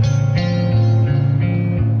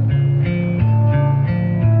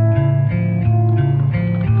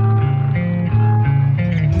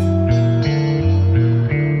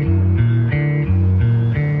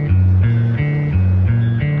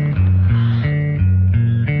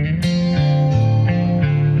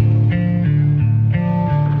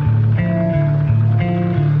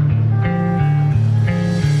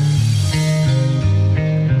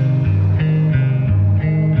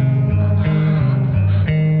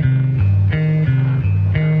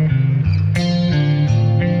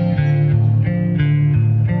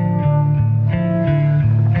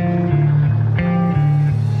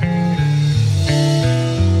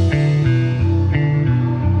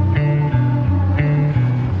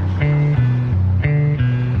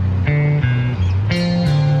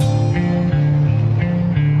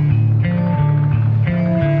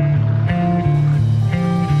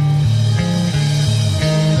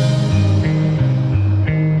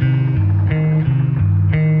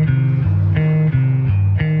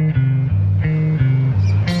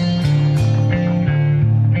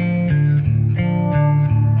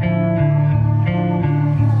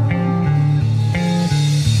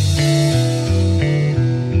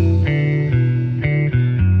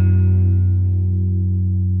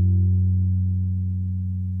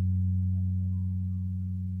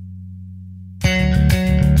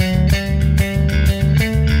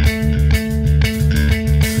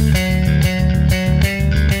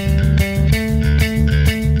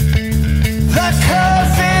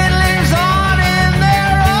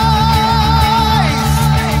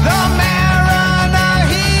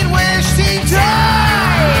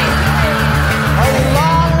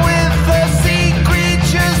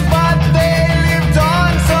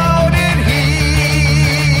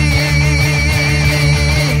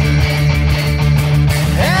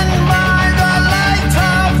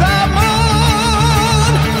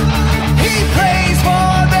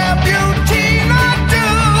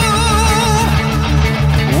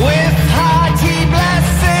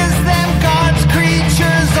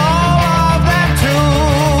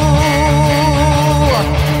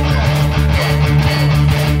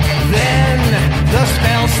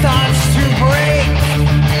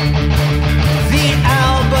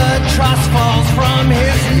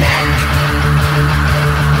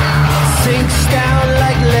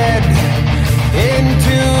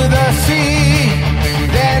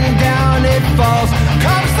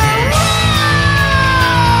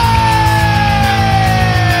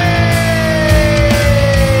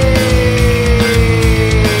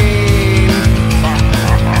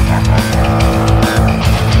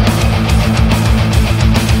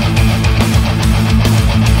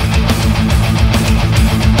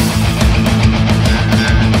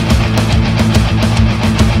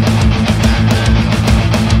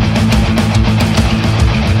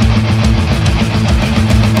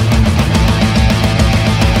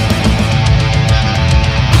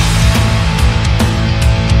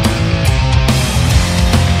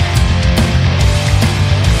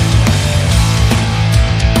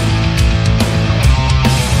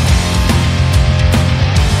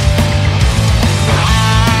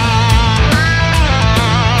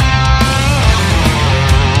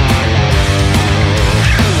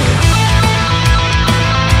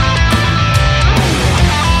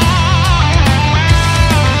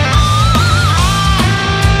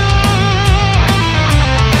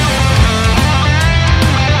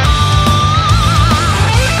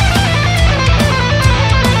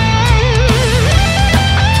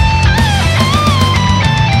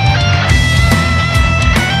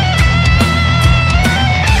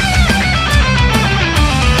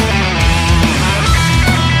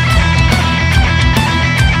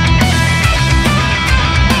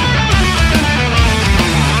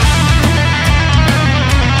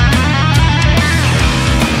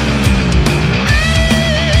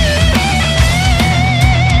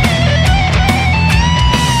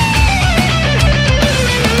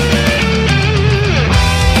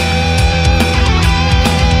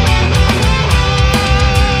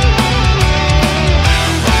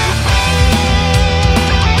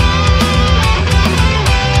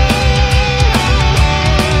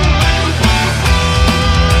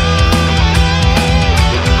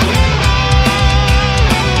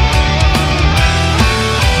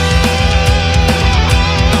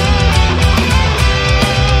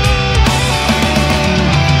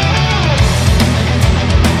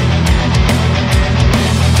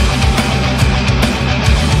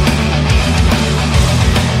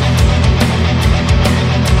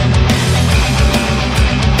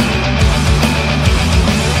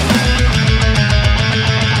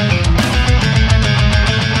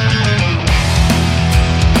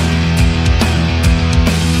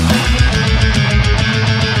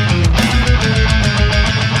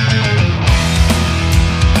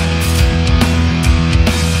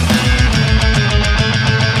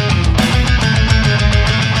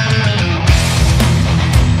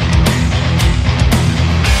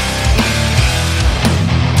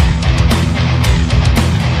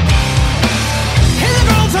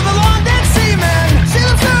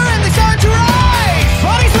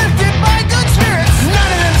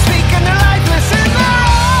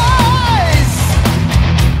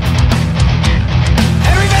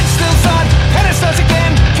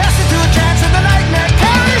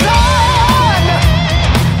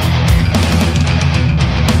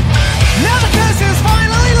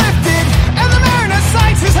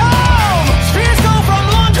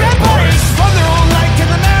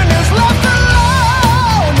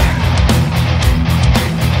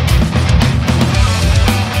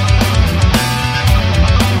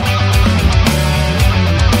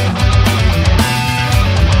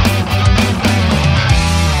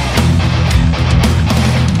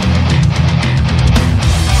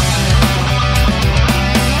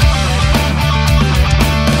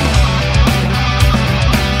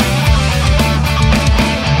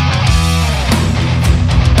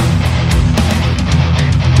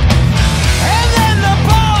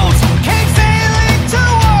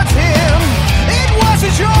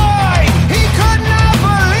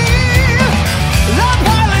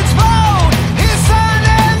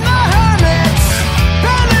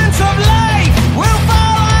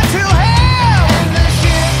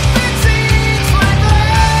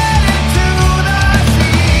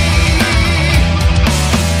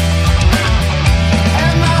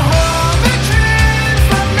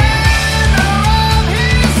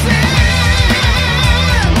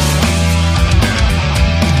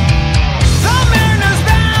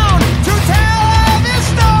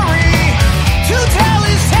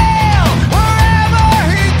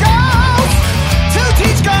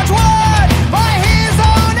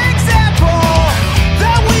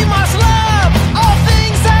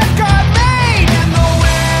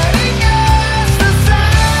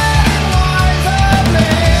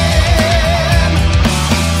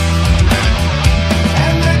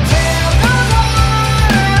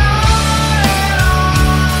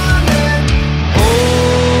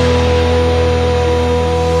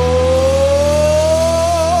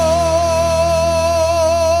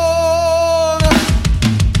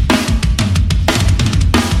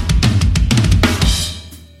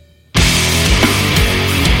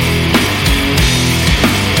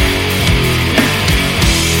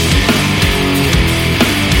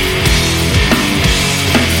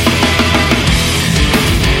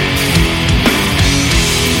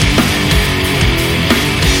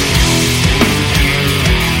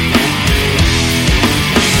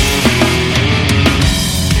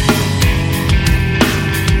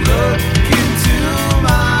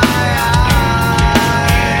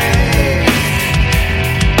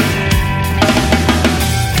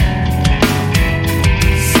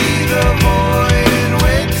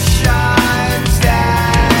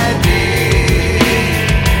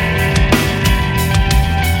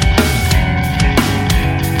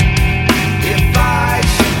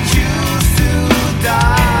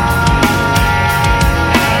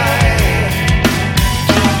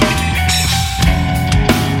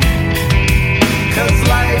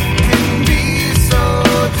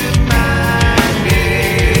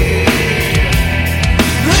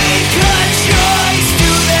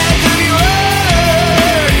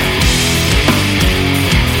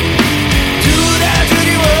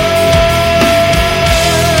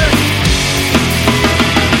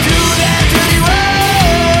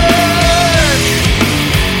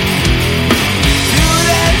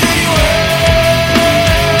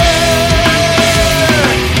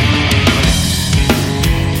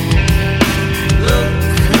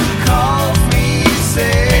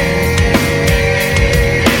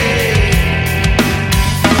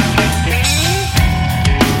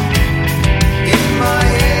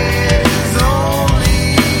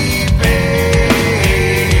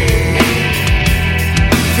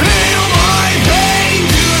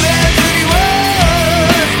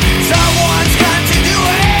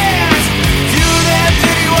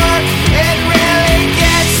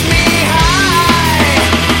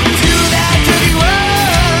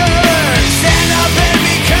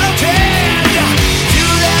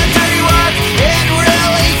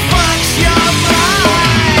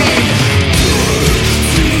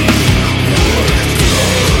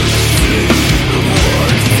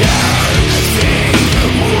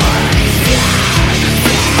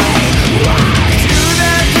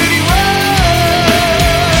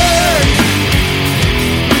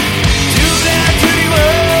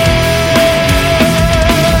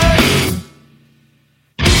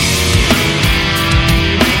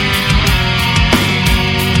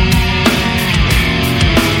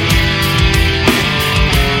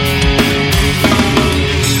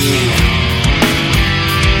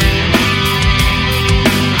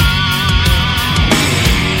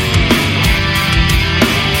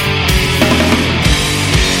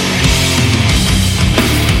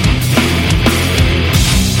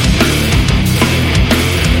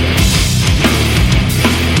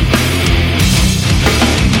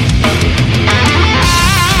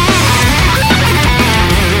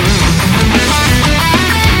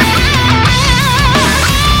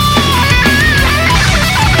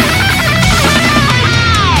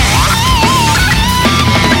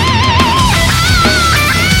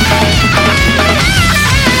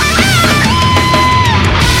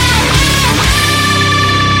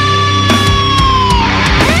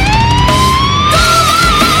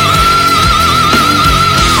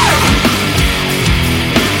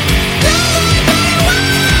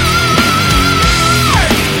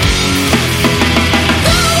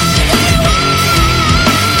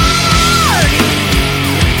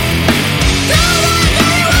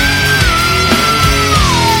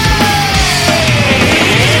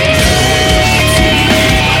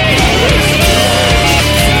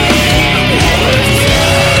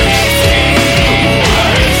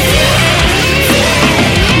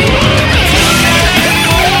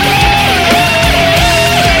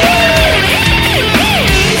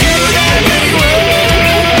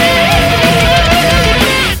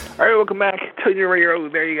 Tony Radio,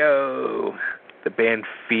 there you go. The band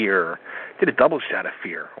Phear. Did a double shot of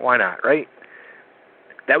Phear. Why not, right?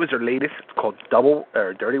 That was their latest. It's called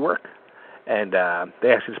Dirty Work. And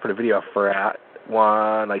they actually just put a video up for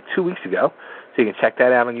one like 2 weeks ago. So you can check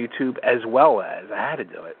that out on YouTube, as well as I had to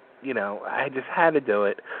do it. You know, I just had to do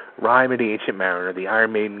it. Rhyme of the Ancient Mariner, the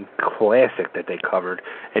Iron Maiden classic that they covered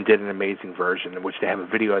and did an amazing version, in which they have a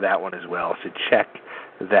video of that one as well. So check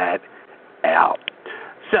that out.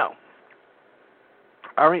 So,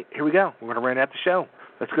 all right, here we go. We're going to round out the show.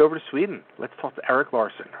 Let's go over to Sweden. Let's talk to Erik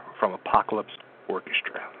Larsson from Apocalypse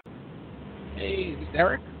Orchestra. Hey, is this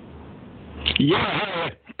Erik? Yeah.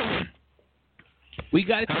 We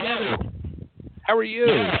got it together. How are you?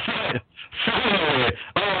 Yeah.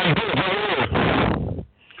 I'm good. How are you?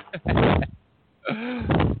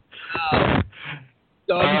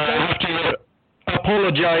 I have to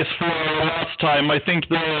apologize for last time. I think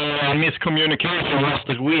the miscommunication was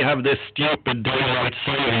that we have this stupid daylight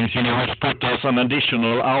savings, which put us an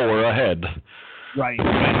additional hour ahead. Right.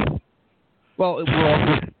 Well,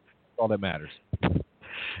 we're all that matters.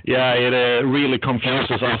 Yeah, it really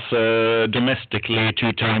confuses us domestically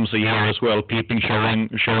 2 times a year as well. People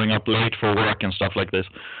showing up late for work and stuff like this.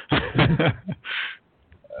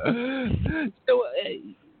 So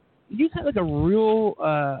you have like a real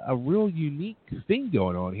unique thing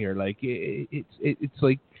going on here. Like it's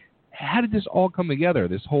like, how did this all come together?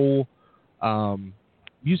 This whole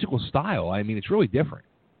musical style. I mean, it's really different.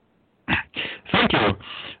 Thank you.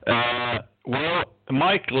 Well,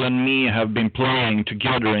 Michael and me have been playing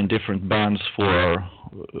together in different bands for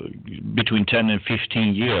between 10 and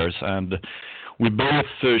 15 years, and we both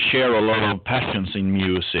share a lot of passions in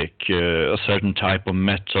music, a certain type of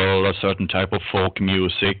metal, a certain type of folk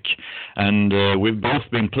music, and we've both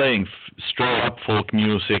been playing straight-up folk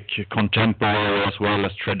music, contemporary as well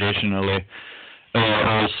as traditionally,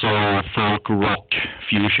 also folk rock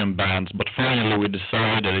fusion bands, but finally we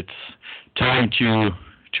decided it's time to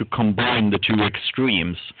combine the 2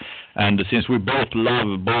 extremes. And since we both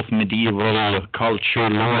love both medieval culture,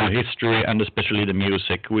 lore, history, and especially the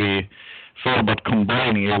music, we thought about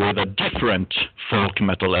combining it with a different folk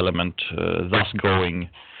metal element, thus going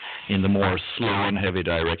in the more slow and heavy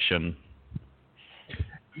direction.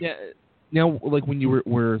 Yeah. Now, like when you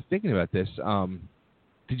were thinking about this,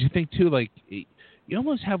 did you think too, like you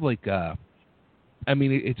almost have like I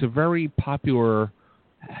mean, it's a very popular,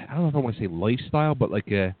 I don't know if I want to say lifestyle, but like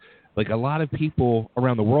a lot of people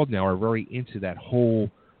around the world now are very into that whole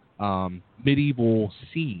medieval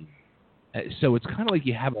scene. So it's kind of like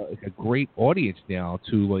you have a great audience now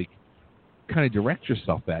to like kind of direct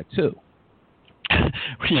yourself at too.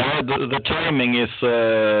 Yeah, the timing is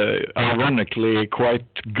ironically quite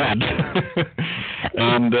good,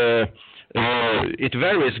 and it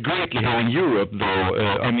varies greatly here in Europe,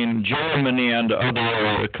 though. I mean, Germany and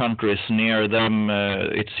other countries near them,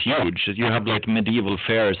 it's huge. You have like medieval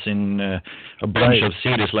fairs in a bunch of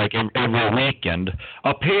cities, like every weekend.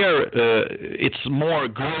 Up here, it's more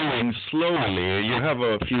growing slowly. You have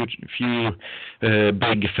a few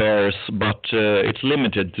big fairs, but it's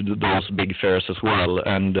limited to those big fairs as well,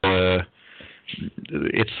 and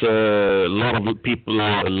it's a lot of people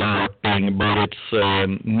LARPing, but it's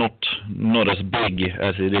not as big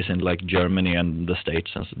as it is in like Germany and the States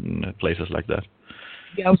and places like that.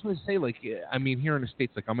 Yeah, I was going to say, like, I mean, here in the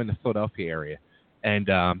States, like I'm in the Philadelphia area, and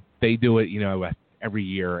they do it, every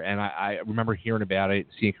year. And I remember hearing about it,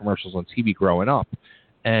 seeing commercials on TV growing up,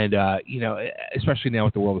 and especially now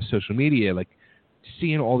with the world of social media, like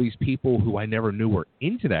seeing all these people who I never knew were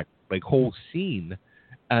into that like whole scene.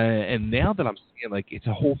 And now that I'm seeing, like, it's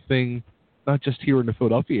a whole thing, not just here in the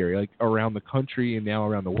Philadelphia area, like around the country and now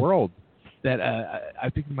around the world, that I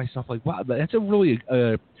think to myself, like, wow, that's a really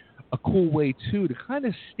a cool way, too, to kind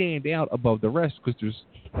of stand out above the rest, because there's,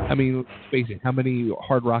 I mean, let's face it, how many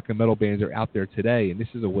hard rock and metal bands are out there today, and this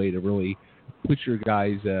is a way to really put your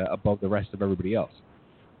guys above the rest of everybody else.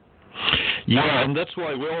 Yeah, and that's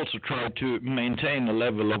why we also try to maintain a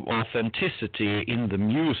level of authenticity in the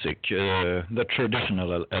music, the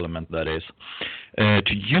traditional element, that is,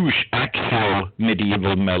 to use actual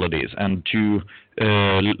medieval melodies and to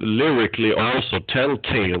lyrically also tell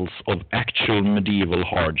tales of actual medieval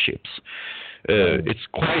hardships. It's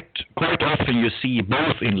quite often you see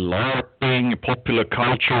both in LARPing, popular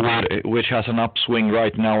culture, which has an upswing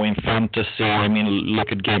right now in fantasy. I mean,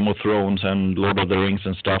 look at Game of Thrones and Lord of the Rings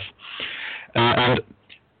and stuff. And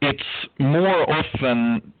it's more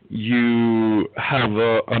often you have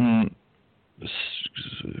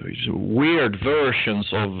weird versions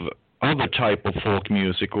of other type of folk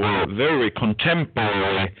music or very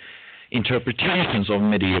contemporary interpretations of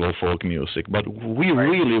medieval folk music, but we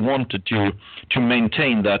really wanted to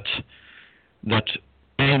maintain that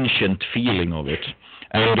ancient feeling of it.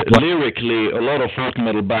 And lyrically, a lot of folk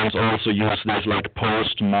metal bands also use these like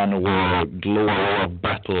post-Manowar, glory of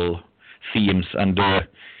battle themes, and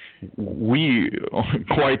we,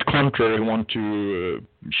 quite contrary, want to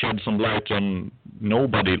shed some light on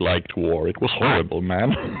nobody liked war. It was horrible,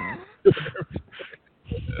 man.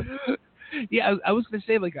 Yeah, I was gonna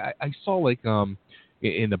say, like, I saw, like,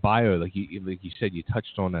 in the bio, like you said, you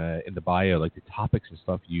touched on in the bio, like the topics and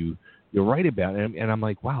stuff you write about, and I'm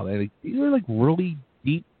like, wow, these are like really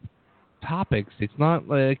deep topics. It's not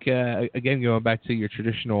like again, going back to your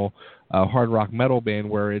traditional hard rock metal band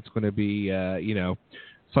where it's going to be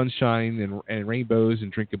sunshine and rainbows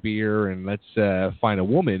and drink a beer and let's find a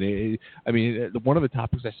woman. I mean, one of the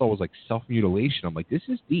topics I saw was like self-mutilation. I'm like, this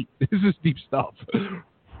is deep. This is deep stuff.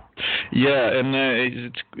 Yeah,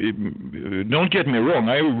 and don't get me wrong,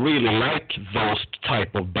 I really like those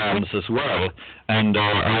type of bands as well, and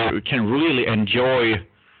I can really enjoy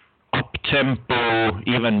up-tempo,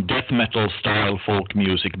 even death metal style folk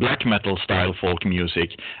music, black metal style folk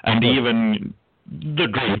music, and even the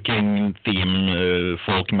drinking theme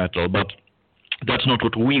folk metal, but that's not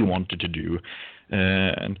what we wanted to do.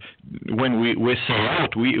 And when we say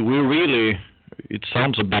out, we really, it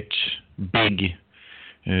sounds a bit big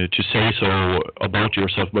to say so about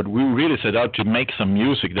yourself, but we really set out to make some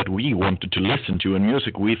music that we wanted to listen to and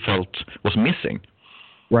music we felt was missing.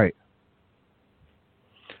 Right.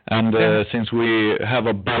 And since we have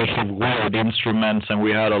a bunch of weird instruments and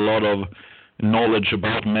we had a lot of knowledge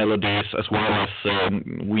about melodies, as well as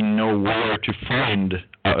we know where to find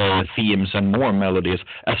themes and more melodies,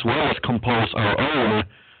 as well as compose our own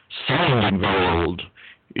sounding very old,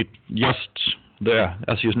 it just... There,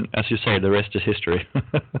 as you say, the rest is history.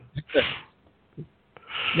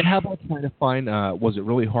 Now, how about trying to find? Was it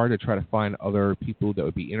really hard to try to find other people that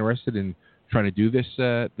would be interested in trying to do this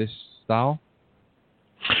style?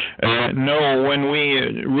 No, when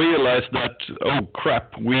we realized that, oh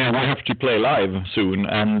crap, we have to play live soon,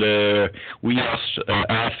 and we just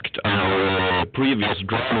asked our previous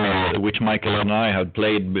drummer, which Michael and I had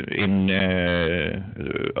played in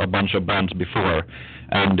a bunch of bands before,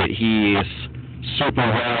 and he is super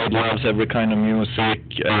wide, loves every kind of music,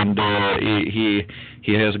 and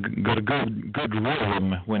he has got a good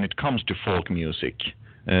rhythm when it comes to folk music,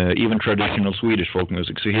 even traditional Swedish folk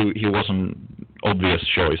music. So he was an obvious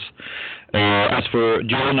choice. As for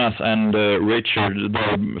Jonas and Richard,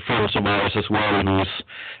 they're friends of ours as well, who's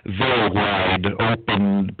very wide,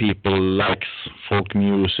 open people, likes folk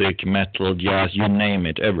music, metal, jazz, you name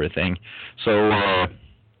it, everything. So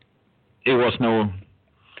it was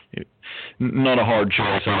not a hard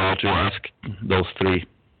choice at all to ask those three.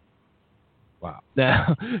 Wow.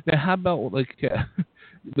 Now how about like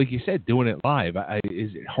you said, doing it live?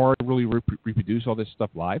 Is it hard to really reproduce all this stuff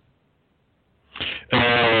live?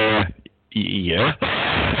 Yeah.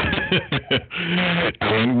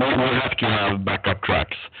 I mean, we have to have backup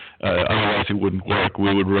tracks. Otherwise, it wouldn't work.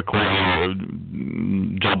 We would require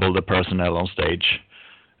double the personnel on stage.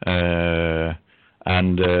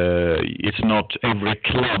 And it's not every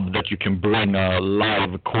club that you can bring a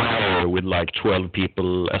live choir with like 12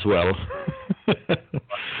 people as well.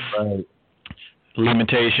 Right.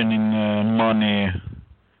 Limitation in money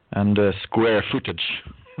and square footage.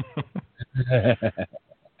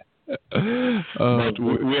 But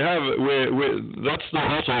we that's the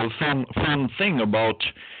also fun thing about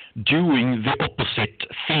doing the opposite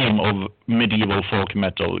theme of medieval folk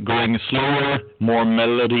metal, going slower, more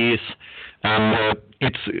melodies. And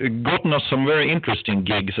it's gotten us some very interesting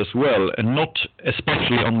gigs as well, and not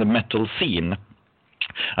especially on the metal scene.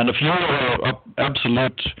 And a few of our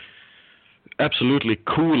absolutely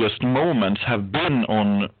coolest moments have been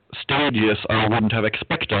on stages I wouldn't have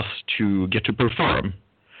expected us to get to perform.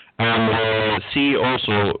 And see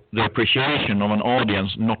also the appreciation of an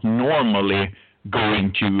audience not normally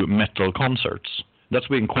going to metal concerts. That's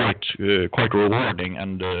been quite rewarding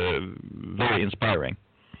and very inspiring.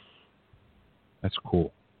 That's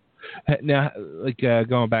cool. Now, like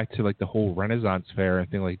going back to like the whole Renaissance fair and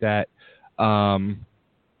thing like that,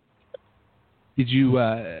 did you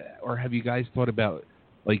or have you guys thought about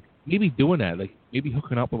like maybe doing that, like maybe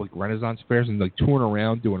hooking up with like Renaissance fairs and like touring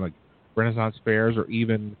around doing like Renaissance fairs, or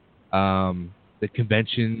even the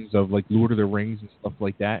conventions of like Lord of the Rings and stuff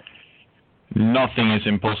like that? Nothing is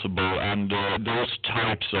impossible, and those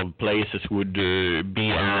types of places would be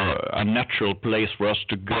a natural place for us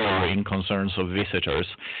to go in concerns of visitors.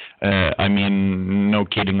 I mean, no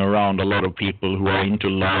kidding around, a lot of people who are into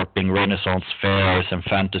LARPing, Renaissance fairs, and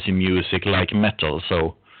fantasy music like metal,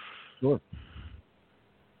 so Sure.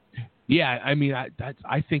 Yeah, I mean, I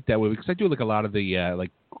think that way because I do like a lot of the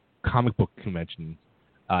like comic book conventions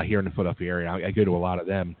here in the Philadelphia area. I go to a lot of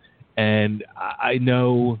them, and I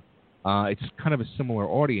know it's kind of a similar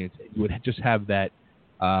audience. You would just have that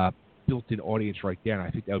built-in audience right there, and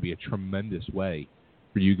I think that would be a tremendous way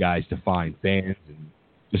for you guys to find fans and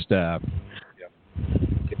just get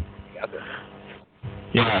together.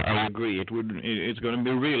 Yeah, I agree. It's going to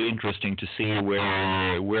be really interesting to see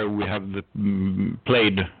where we have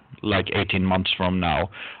played like 18 months from now.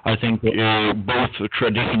 I think both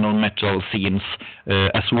traditional metal scenes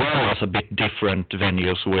as well as a bit different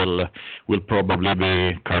venues will probably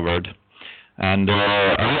be covered. And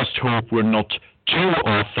I just hope we're not too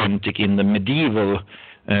authentic in the medieval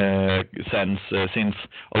sense, since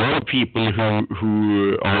a lot of people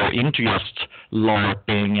who are into just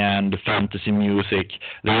LARPing and fantasy music,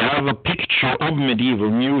 they have a picture of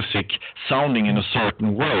medieval music sounding in a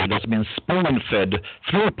certain way that's been spoon-fed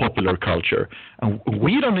through popular culture, and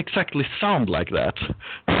we don't exactly sound like that.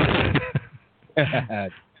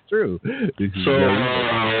 True. So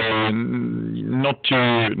not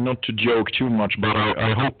to joke too much, but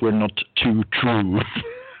I hope we're not too true.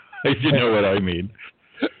 If you know what I mean.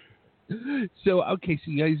 So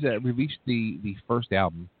you guys released the first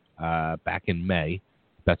album back in May,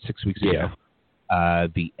 about 6 weeks ago.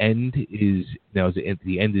 The end is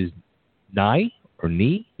the end is nigh or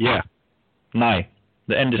knee? Yeah, nigh.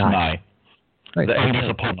 The end is nigh. Right. The end is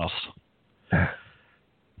upon us.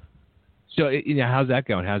 So how's that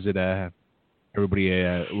going? How's it? Everybody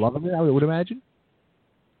loving it? I would imagine.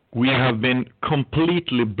 We have been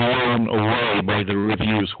completely blown away by the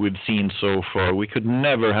reviews we've seen so far. We could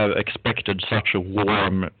never have expected such a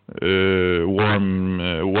warm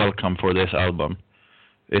welcome for this album.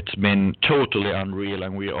 It's been totally unreal,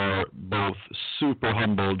 and we are both super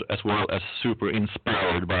humbled as well as super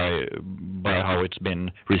inspired by how it's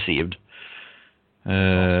been received. I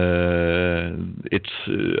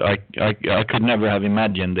could never have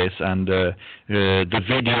imagined this, and the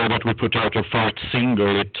video that we put out, our first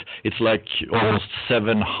single, it's like almost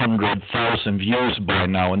 700,000 views by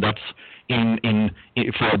now, and that's in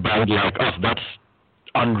for a band like us, that's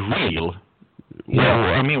unreal. Yeah.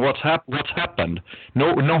 Well, I mean, what's happened?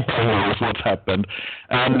 No one knows what's happened,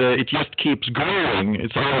 and it just keeps growing.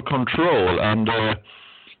 It's out of control, and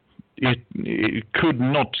it could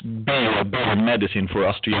not be a better medicine for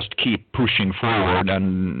us to just keep pushing forward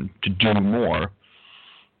and to do more.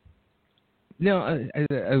 Now,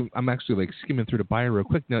 I'm actually like skimming through the bio real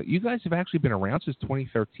quick. Now, you guys have actually been around since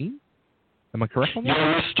 2013. Am I correct on that?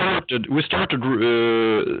 Yeah, we started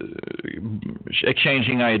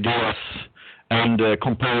exchanging ideas and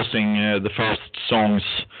composing the first songs,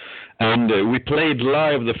 and we played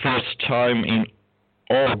live the first time in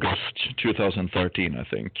August 2013, I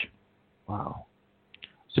think. Wow.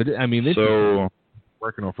 So, I mean, this is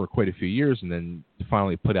working on for quite a few years, and then to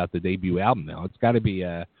finally put out the debut album now. It's got to be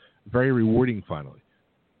very rewarding finally.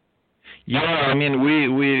 Yeah, I mean,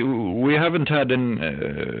 we haven't had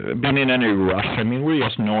been in any rush. I mean, we're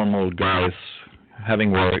just normal guys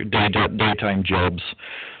having work, daytime jobs.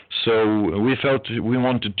 So we felt we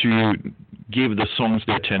wanted to give the songs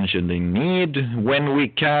the attention they need when we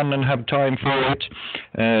can and have time for it.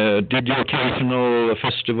 Did the occasional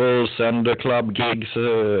festivals and club gigs,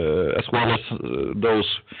 as well as those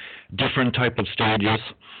different type of stages.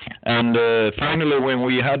 And finally, when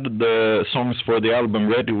we had the songs for the album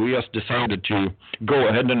ready, we just decided to go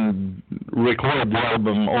ahead and record the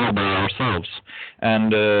album all by ourselves.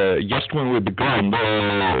 And just when we began,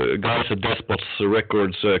 the guys at Despots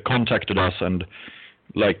Records contacted us, and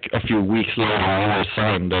like a few weeks later, we were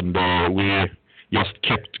signed, and we just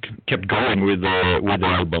kept going with the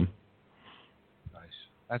album. Nice,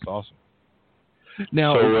 that's awesome.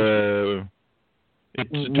 Now, so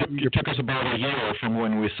it took us about a year from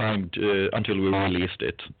when we signed until we released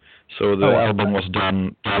it. So the album was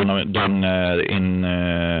done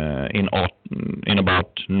in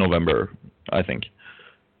about November, I think.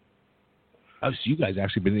 Oh, so you guys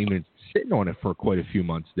actually been even sitting on it for quite a few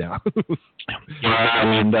months now. Yeah, I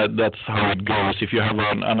mean that's how it goes. If you have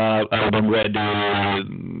an album ready,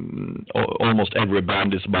 almost every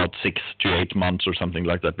band is about 6 to 8 months or something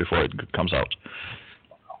like that before it comes out.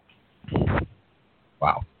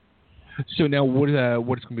 Wow. So now, what is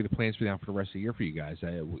going to be the plans for the rest of the year for you guys?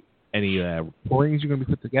 Any recordings you're going to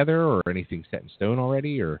be put together, or anything set in stone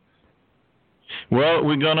already, or? Well,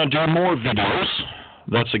 we're gonna do more videos.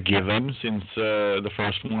 That's a given, since the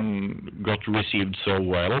first one got received so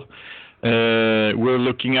well. We're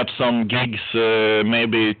looking at some gigs,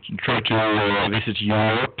 maybe try to visit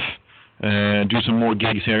Europe, do some more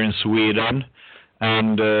gigs here in Sweden,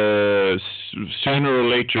 And sooner or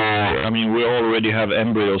later, I mean, we already have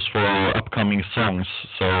embryos for our upcoming songs,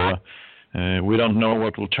 so we don't know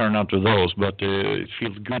what will turn out of those, but it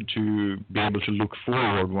feels good to be able to look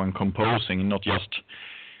forward when composing, not just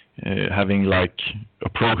having like a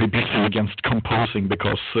prohibition against composing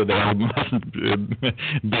because the album hasn't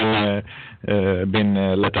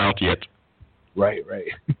been let out yet. Right.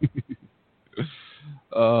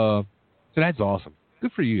 So that's awesome.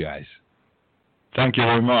 Good for you guys. Thank you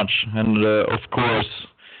very much. And of course,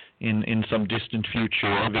 in some distant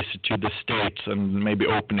future, a visit to the States and maybe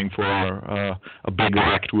opening for a bigger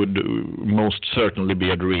act would most certainly be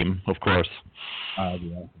a dream, of course.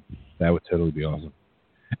 That would totally be awesome.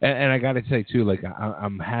 And I got to say too, like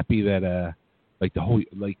I'm happy that like the whole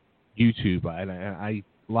like YouTube, and I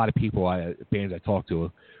a lot of people, bands I talk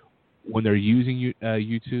to, when they're using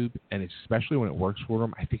YouTube, and especially when it works for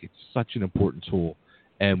them, I think it's such an important tool.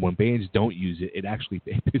 And when bands don't use it, it actually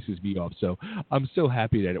pisses me off. So I'm so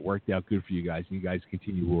happy that it worked out good for you guys, and you guys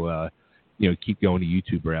continue to keep going the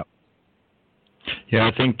YouTube route. Yeah,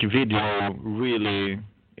 I think video really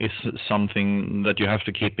is something that you have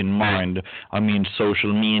to keep in mind. I mean,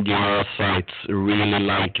 social media sites really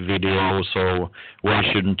like video, so why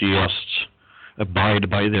shouldn't you just abide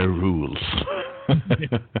by their rules?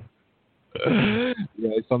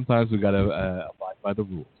 Yeah, sometimes we gotta abide by the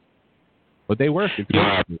rules, but they work.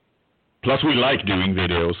 Yeah. Plus, we like doing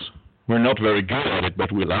videos. We're not very good at it,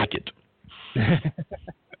 but we like it.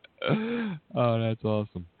 Oh, that's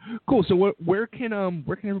awesome. Cool. So where can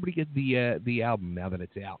everybody get the album now that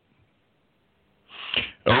it's out?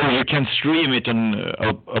 Oh, you can stream it on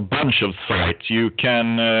a bunch of sites. You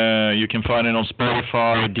can find it on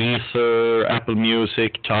Spotify, Deezer, Apple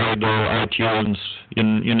Music, Tidal, iTunes,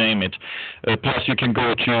 you name it. Plus, you can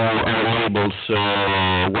go to our label's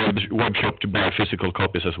web shop to buy physical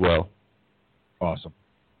copies as well. Awesome.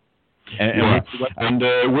 And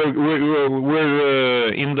we're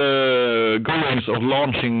in the goings of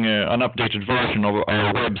launching an updated version of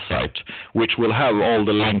our website, which will have all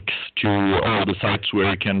the links to all the sites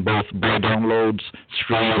where you can both buy downloads,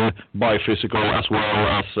 stream, buy physical, as well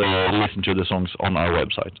as listen to the songs on our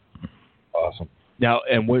website. Awesome. Now,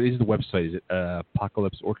 and what is the website? Is it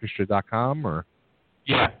apocalypseorchestra.com or?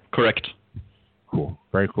 Yeah, correct. Cool.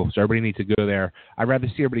 Very cool. So everybody needs to go there. I'd rather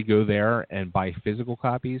see everybody go there and buy physical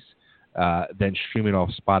copies than stream it off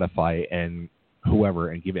Spotify and whoever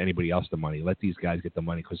and give anybody else the money. Let these guys get the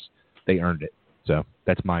money because they earned it. So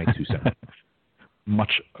that's my 2 cents.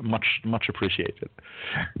 Much appreciated.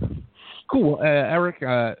 Cool. Well, Erik,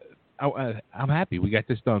 I'm happy we got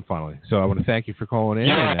this done finally. So I want to thank you for calling in.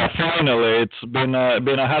 Yeah, finally. It's been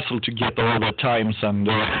a hassle to get all the times and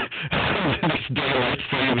daylight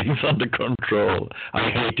savings under control. I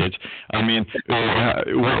hate it. I mean,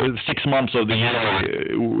 6 months of the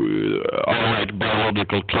year, our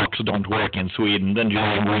biological clocks don't work in Sweden. Then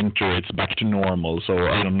during winter, it's back to normal. So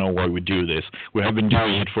I don't know why we do this. We have been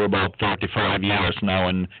doing it for about 35 years now,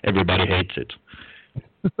 and everybody hates it.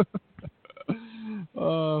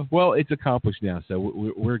 Well, it's accomplished now, so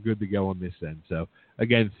we're good to go on this end. So,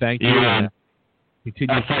 again, thank you. Yeah.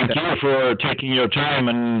 Thank you for taking your time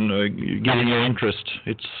and giving your interest.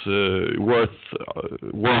 It's worth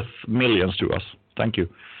millions to us. Thank you.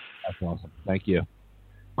 That's awesome. Thank you.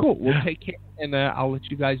 Cool. Well, take care, and I'll let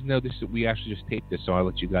you guys know this. We actually just taped this, so I'll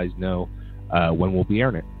let you guys know when we'll be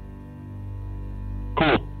airing it.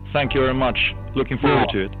 Cool. Thank you very much. Looking forward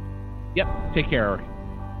to it. Yep. Take care, Erik.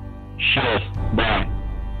 Cheers. Bye.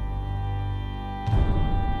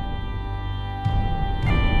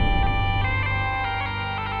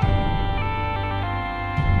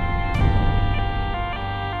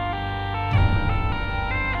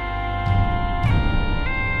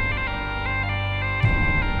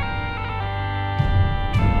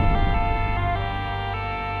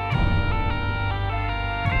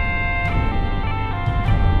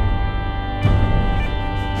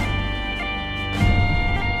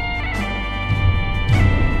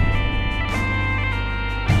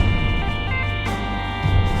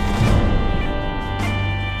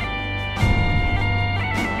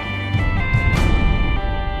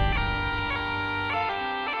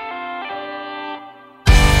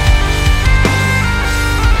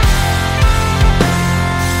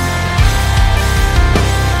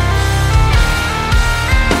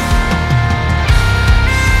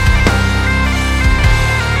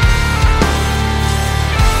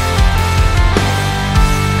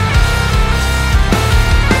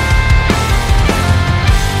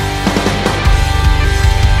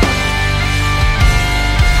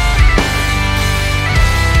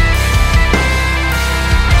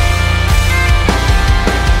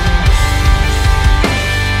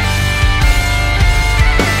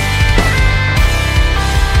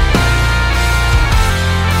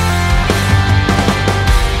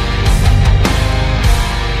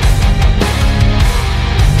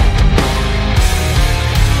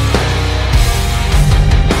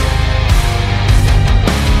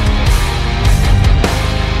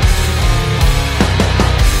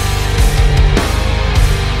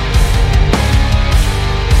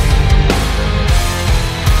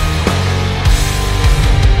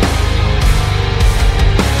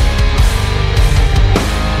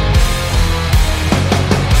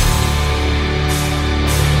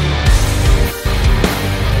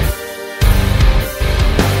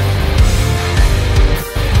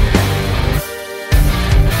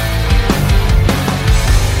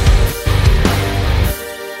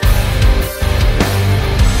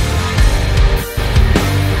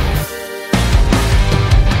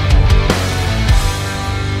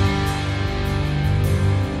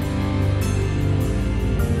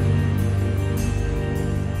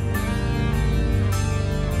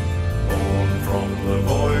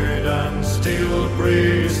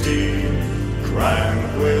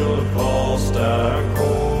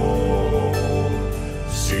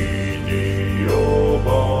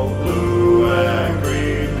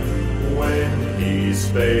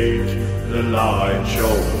 the light show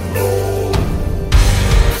roll.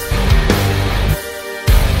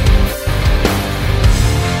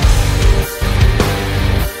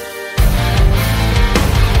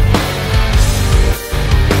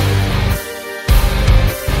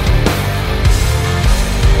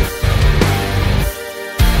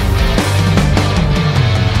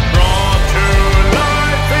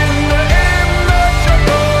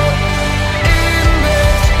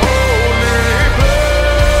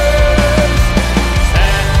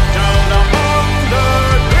 Set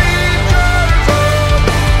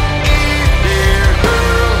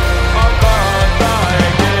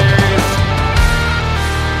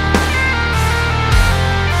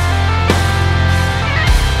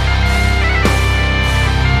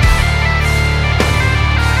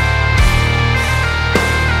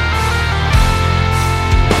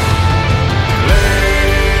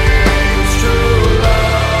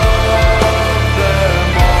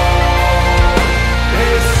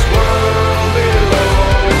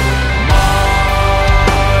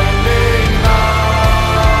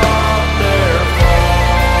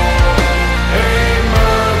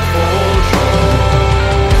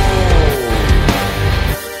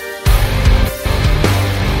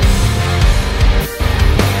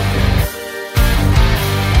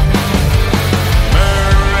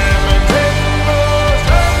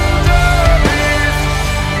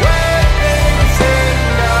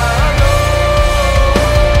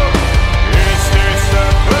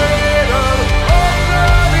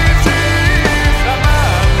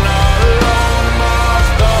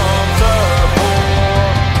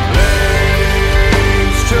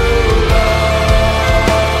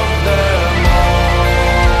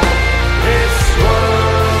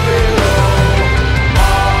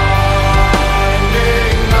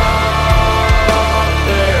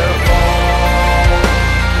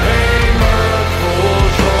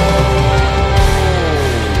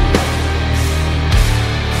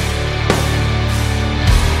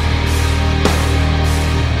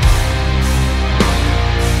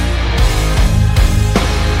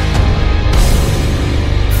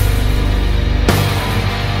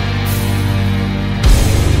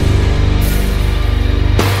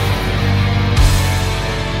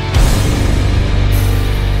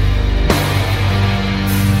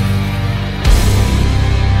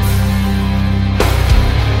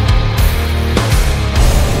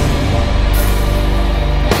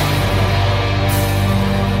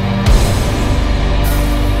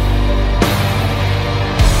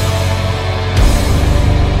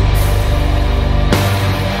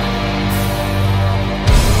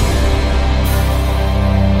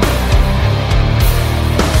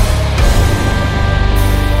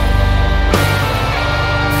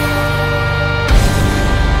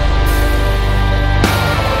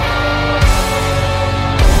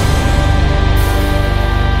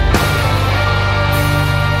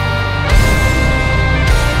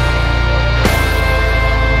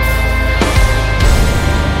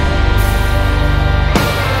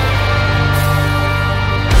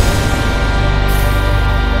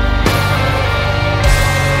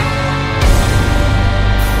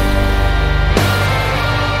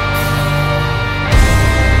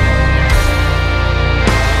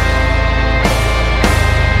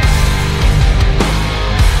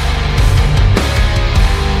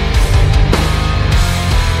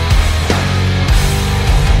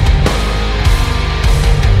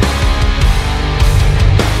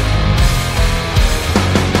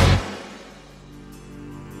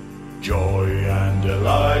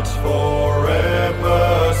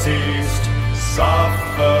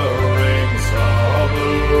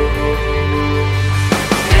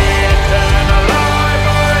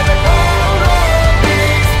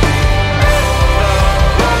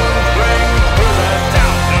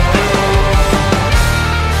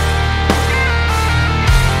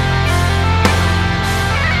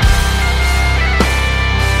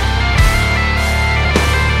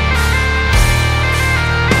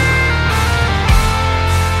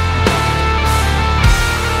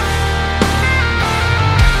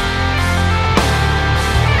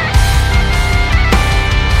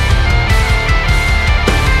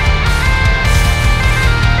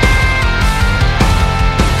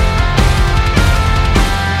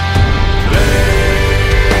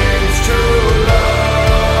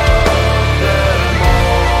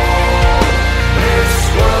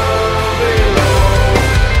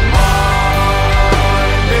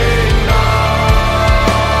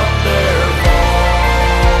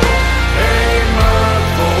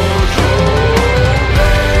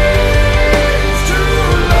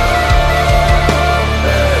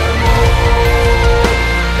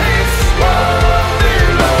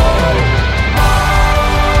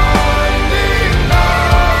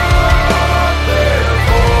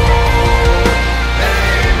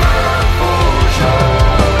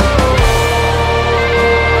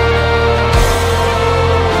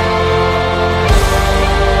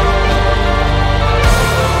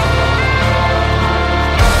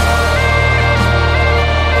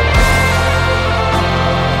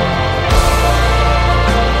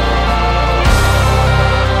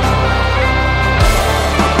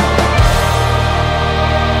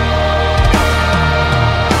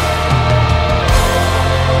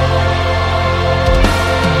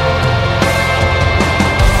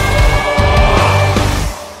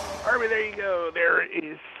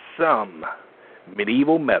from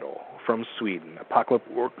Medieval Metal from Sweden, Apocalypse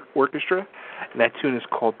Orchestra, and that tune is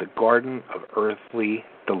called The Garden of Earthly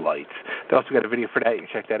Delights. They also got a video for that. You can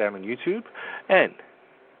check that out on YouTube. And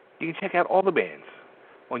you can check out all the bands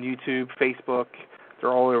on YouTube, Facebook.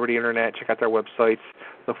 They're all over the internet. Check out their websites.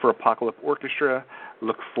 Look for Apocalypse Orchestra.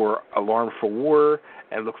 Look for Alarm for War.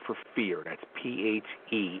 And look for Phear. That's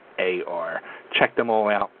P-H-E-A-R. Check them all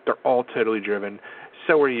out. They're all totally driven.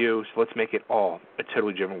 So are you. So let's make it all a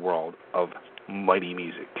totally driven world of mighty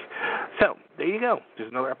music. So, there you go. There's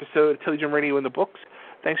another episode of Totally Driven Radio in the books.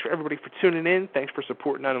 Thanks for everybody for tuning in. Thanks for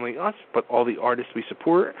supporting not only us, but all the artists we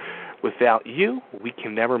support. Without you, we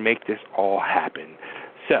can never make this all happen.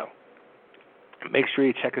 So, make sure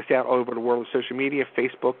you check us out all over the world of social media,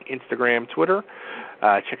 Facebook, Instagram, Twitter.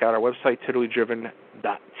 Check out our website,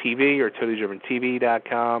 totallydriven.tv or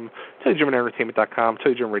totallydriventv.com, totallydrivenentertainment.com,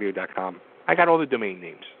 totallydrivenradio.com. I got all the domain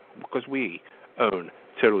names because we own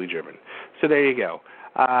Totally Driven. So there you go.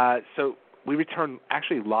 So we return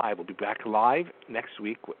actually live. We'll be back live next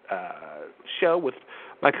week. Show with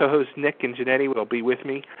my co-host Nick and Janetti will be with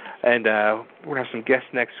me, and we're gonna have some guests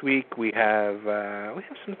next week. We have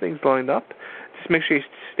some things lined up. Just make sure you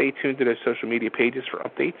stay tuned to those social media pages for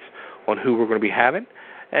updates on who we're going to be having.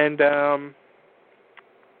 And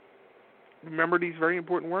remember these very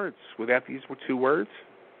important words. Without these 2 words,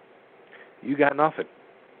 you got nothing.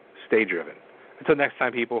 Stay driven. Until next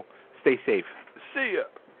time, people, stay safe. See ya.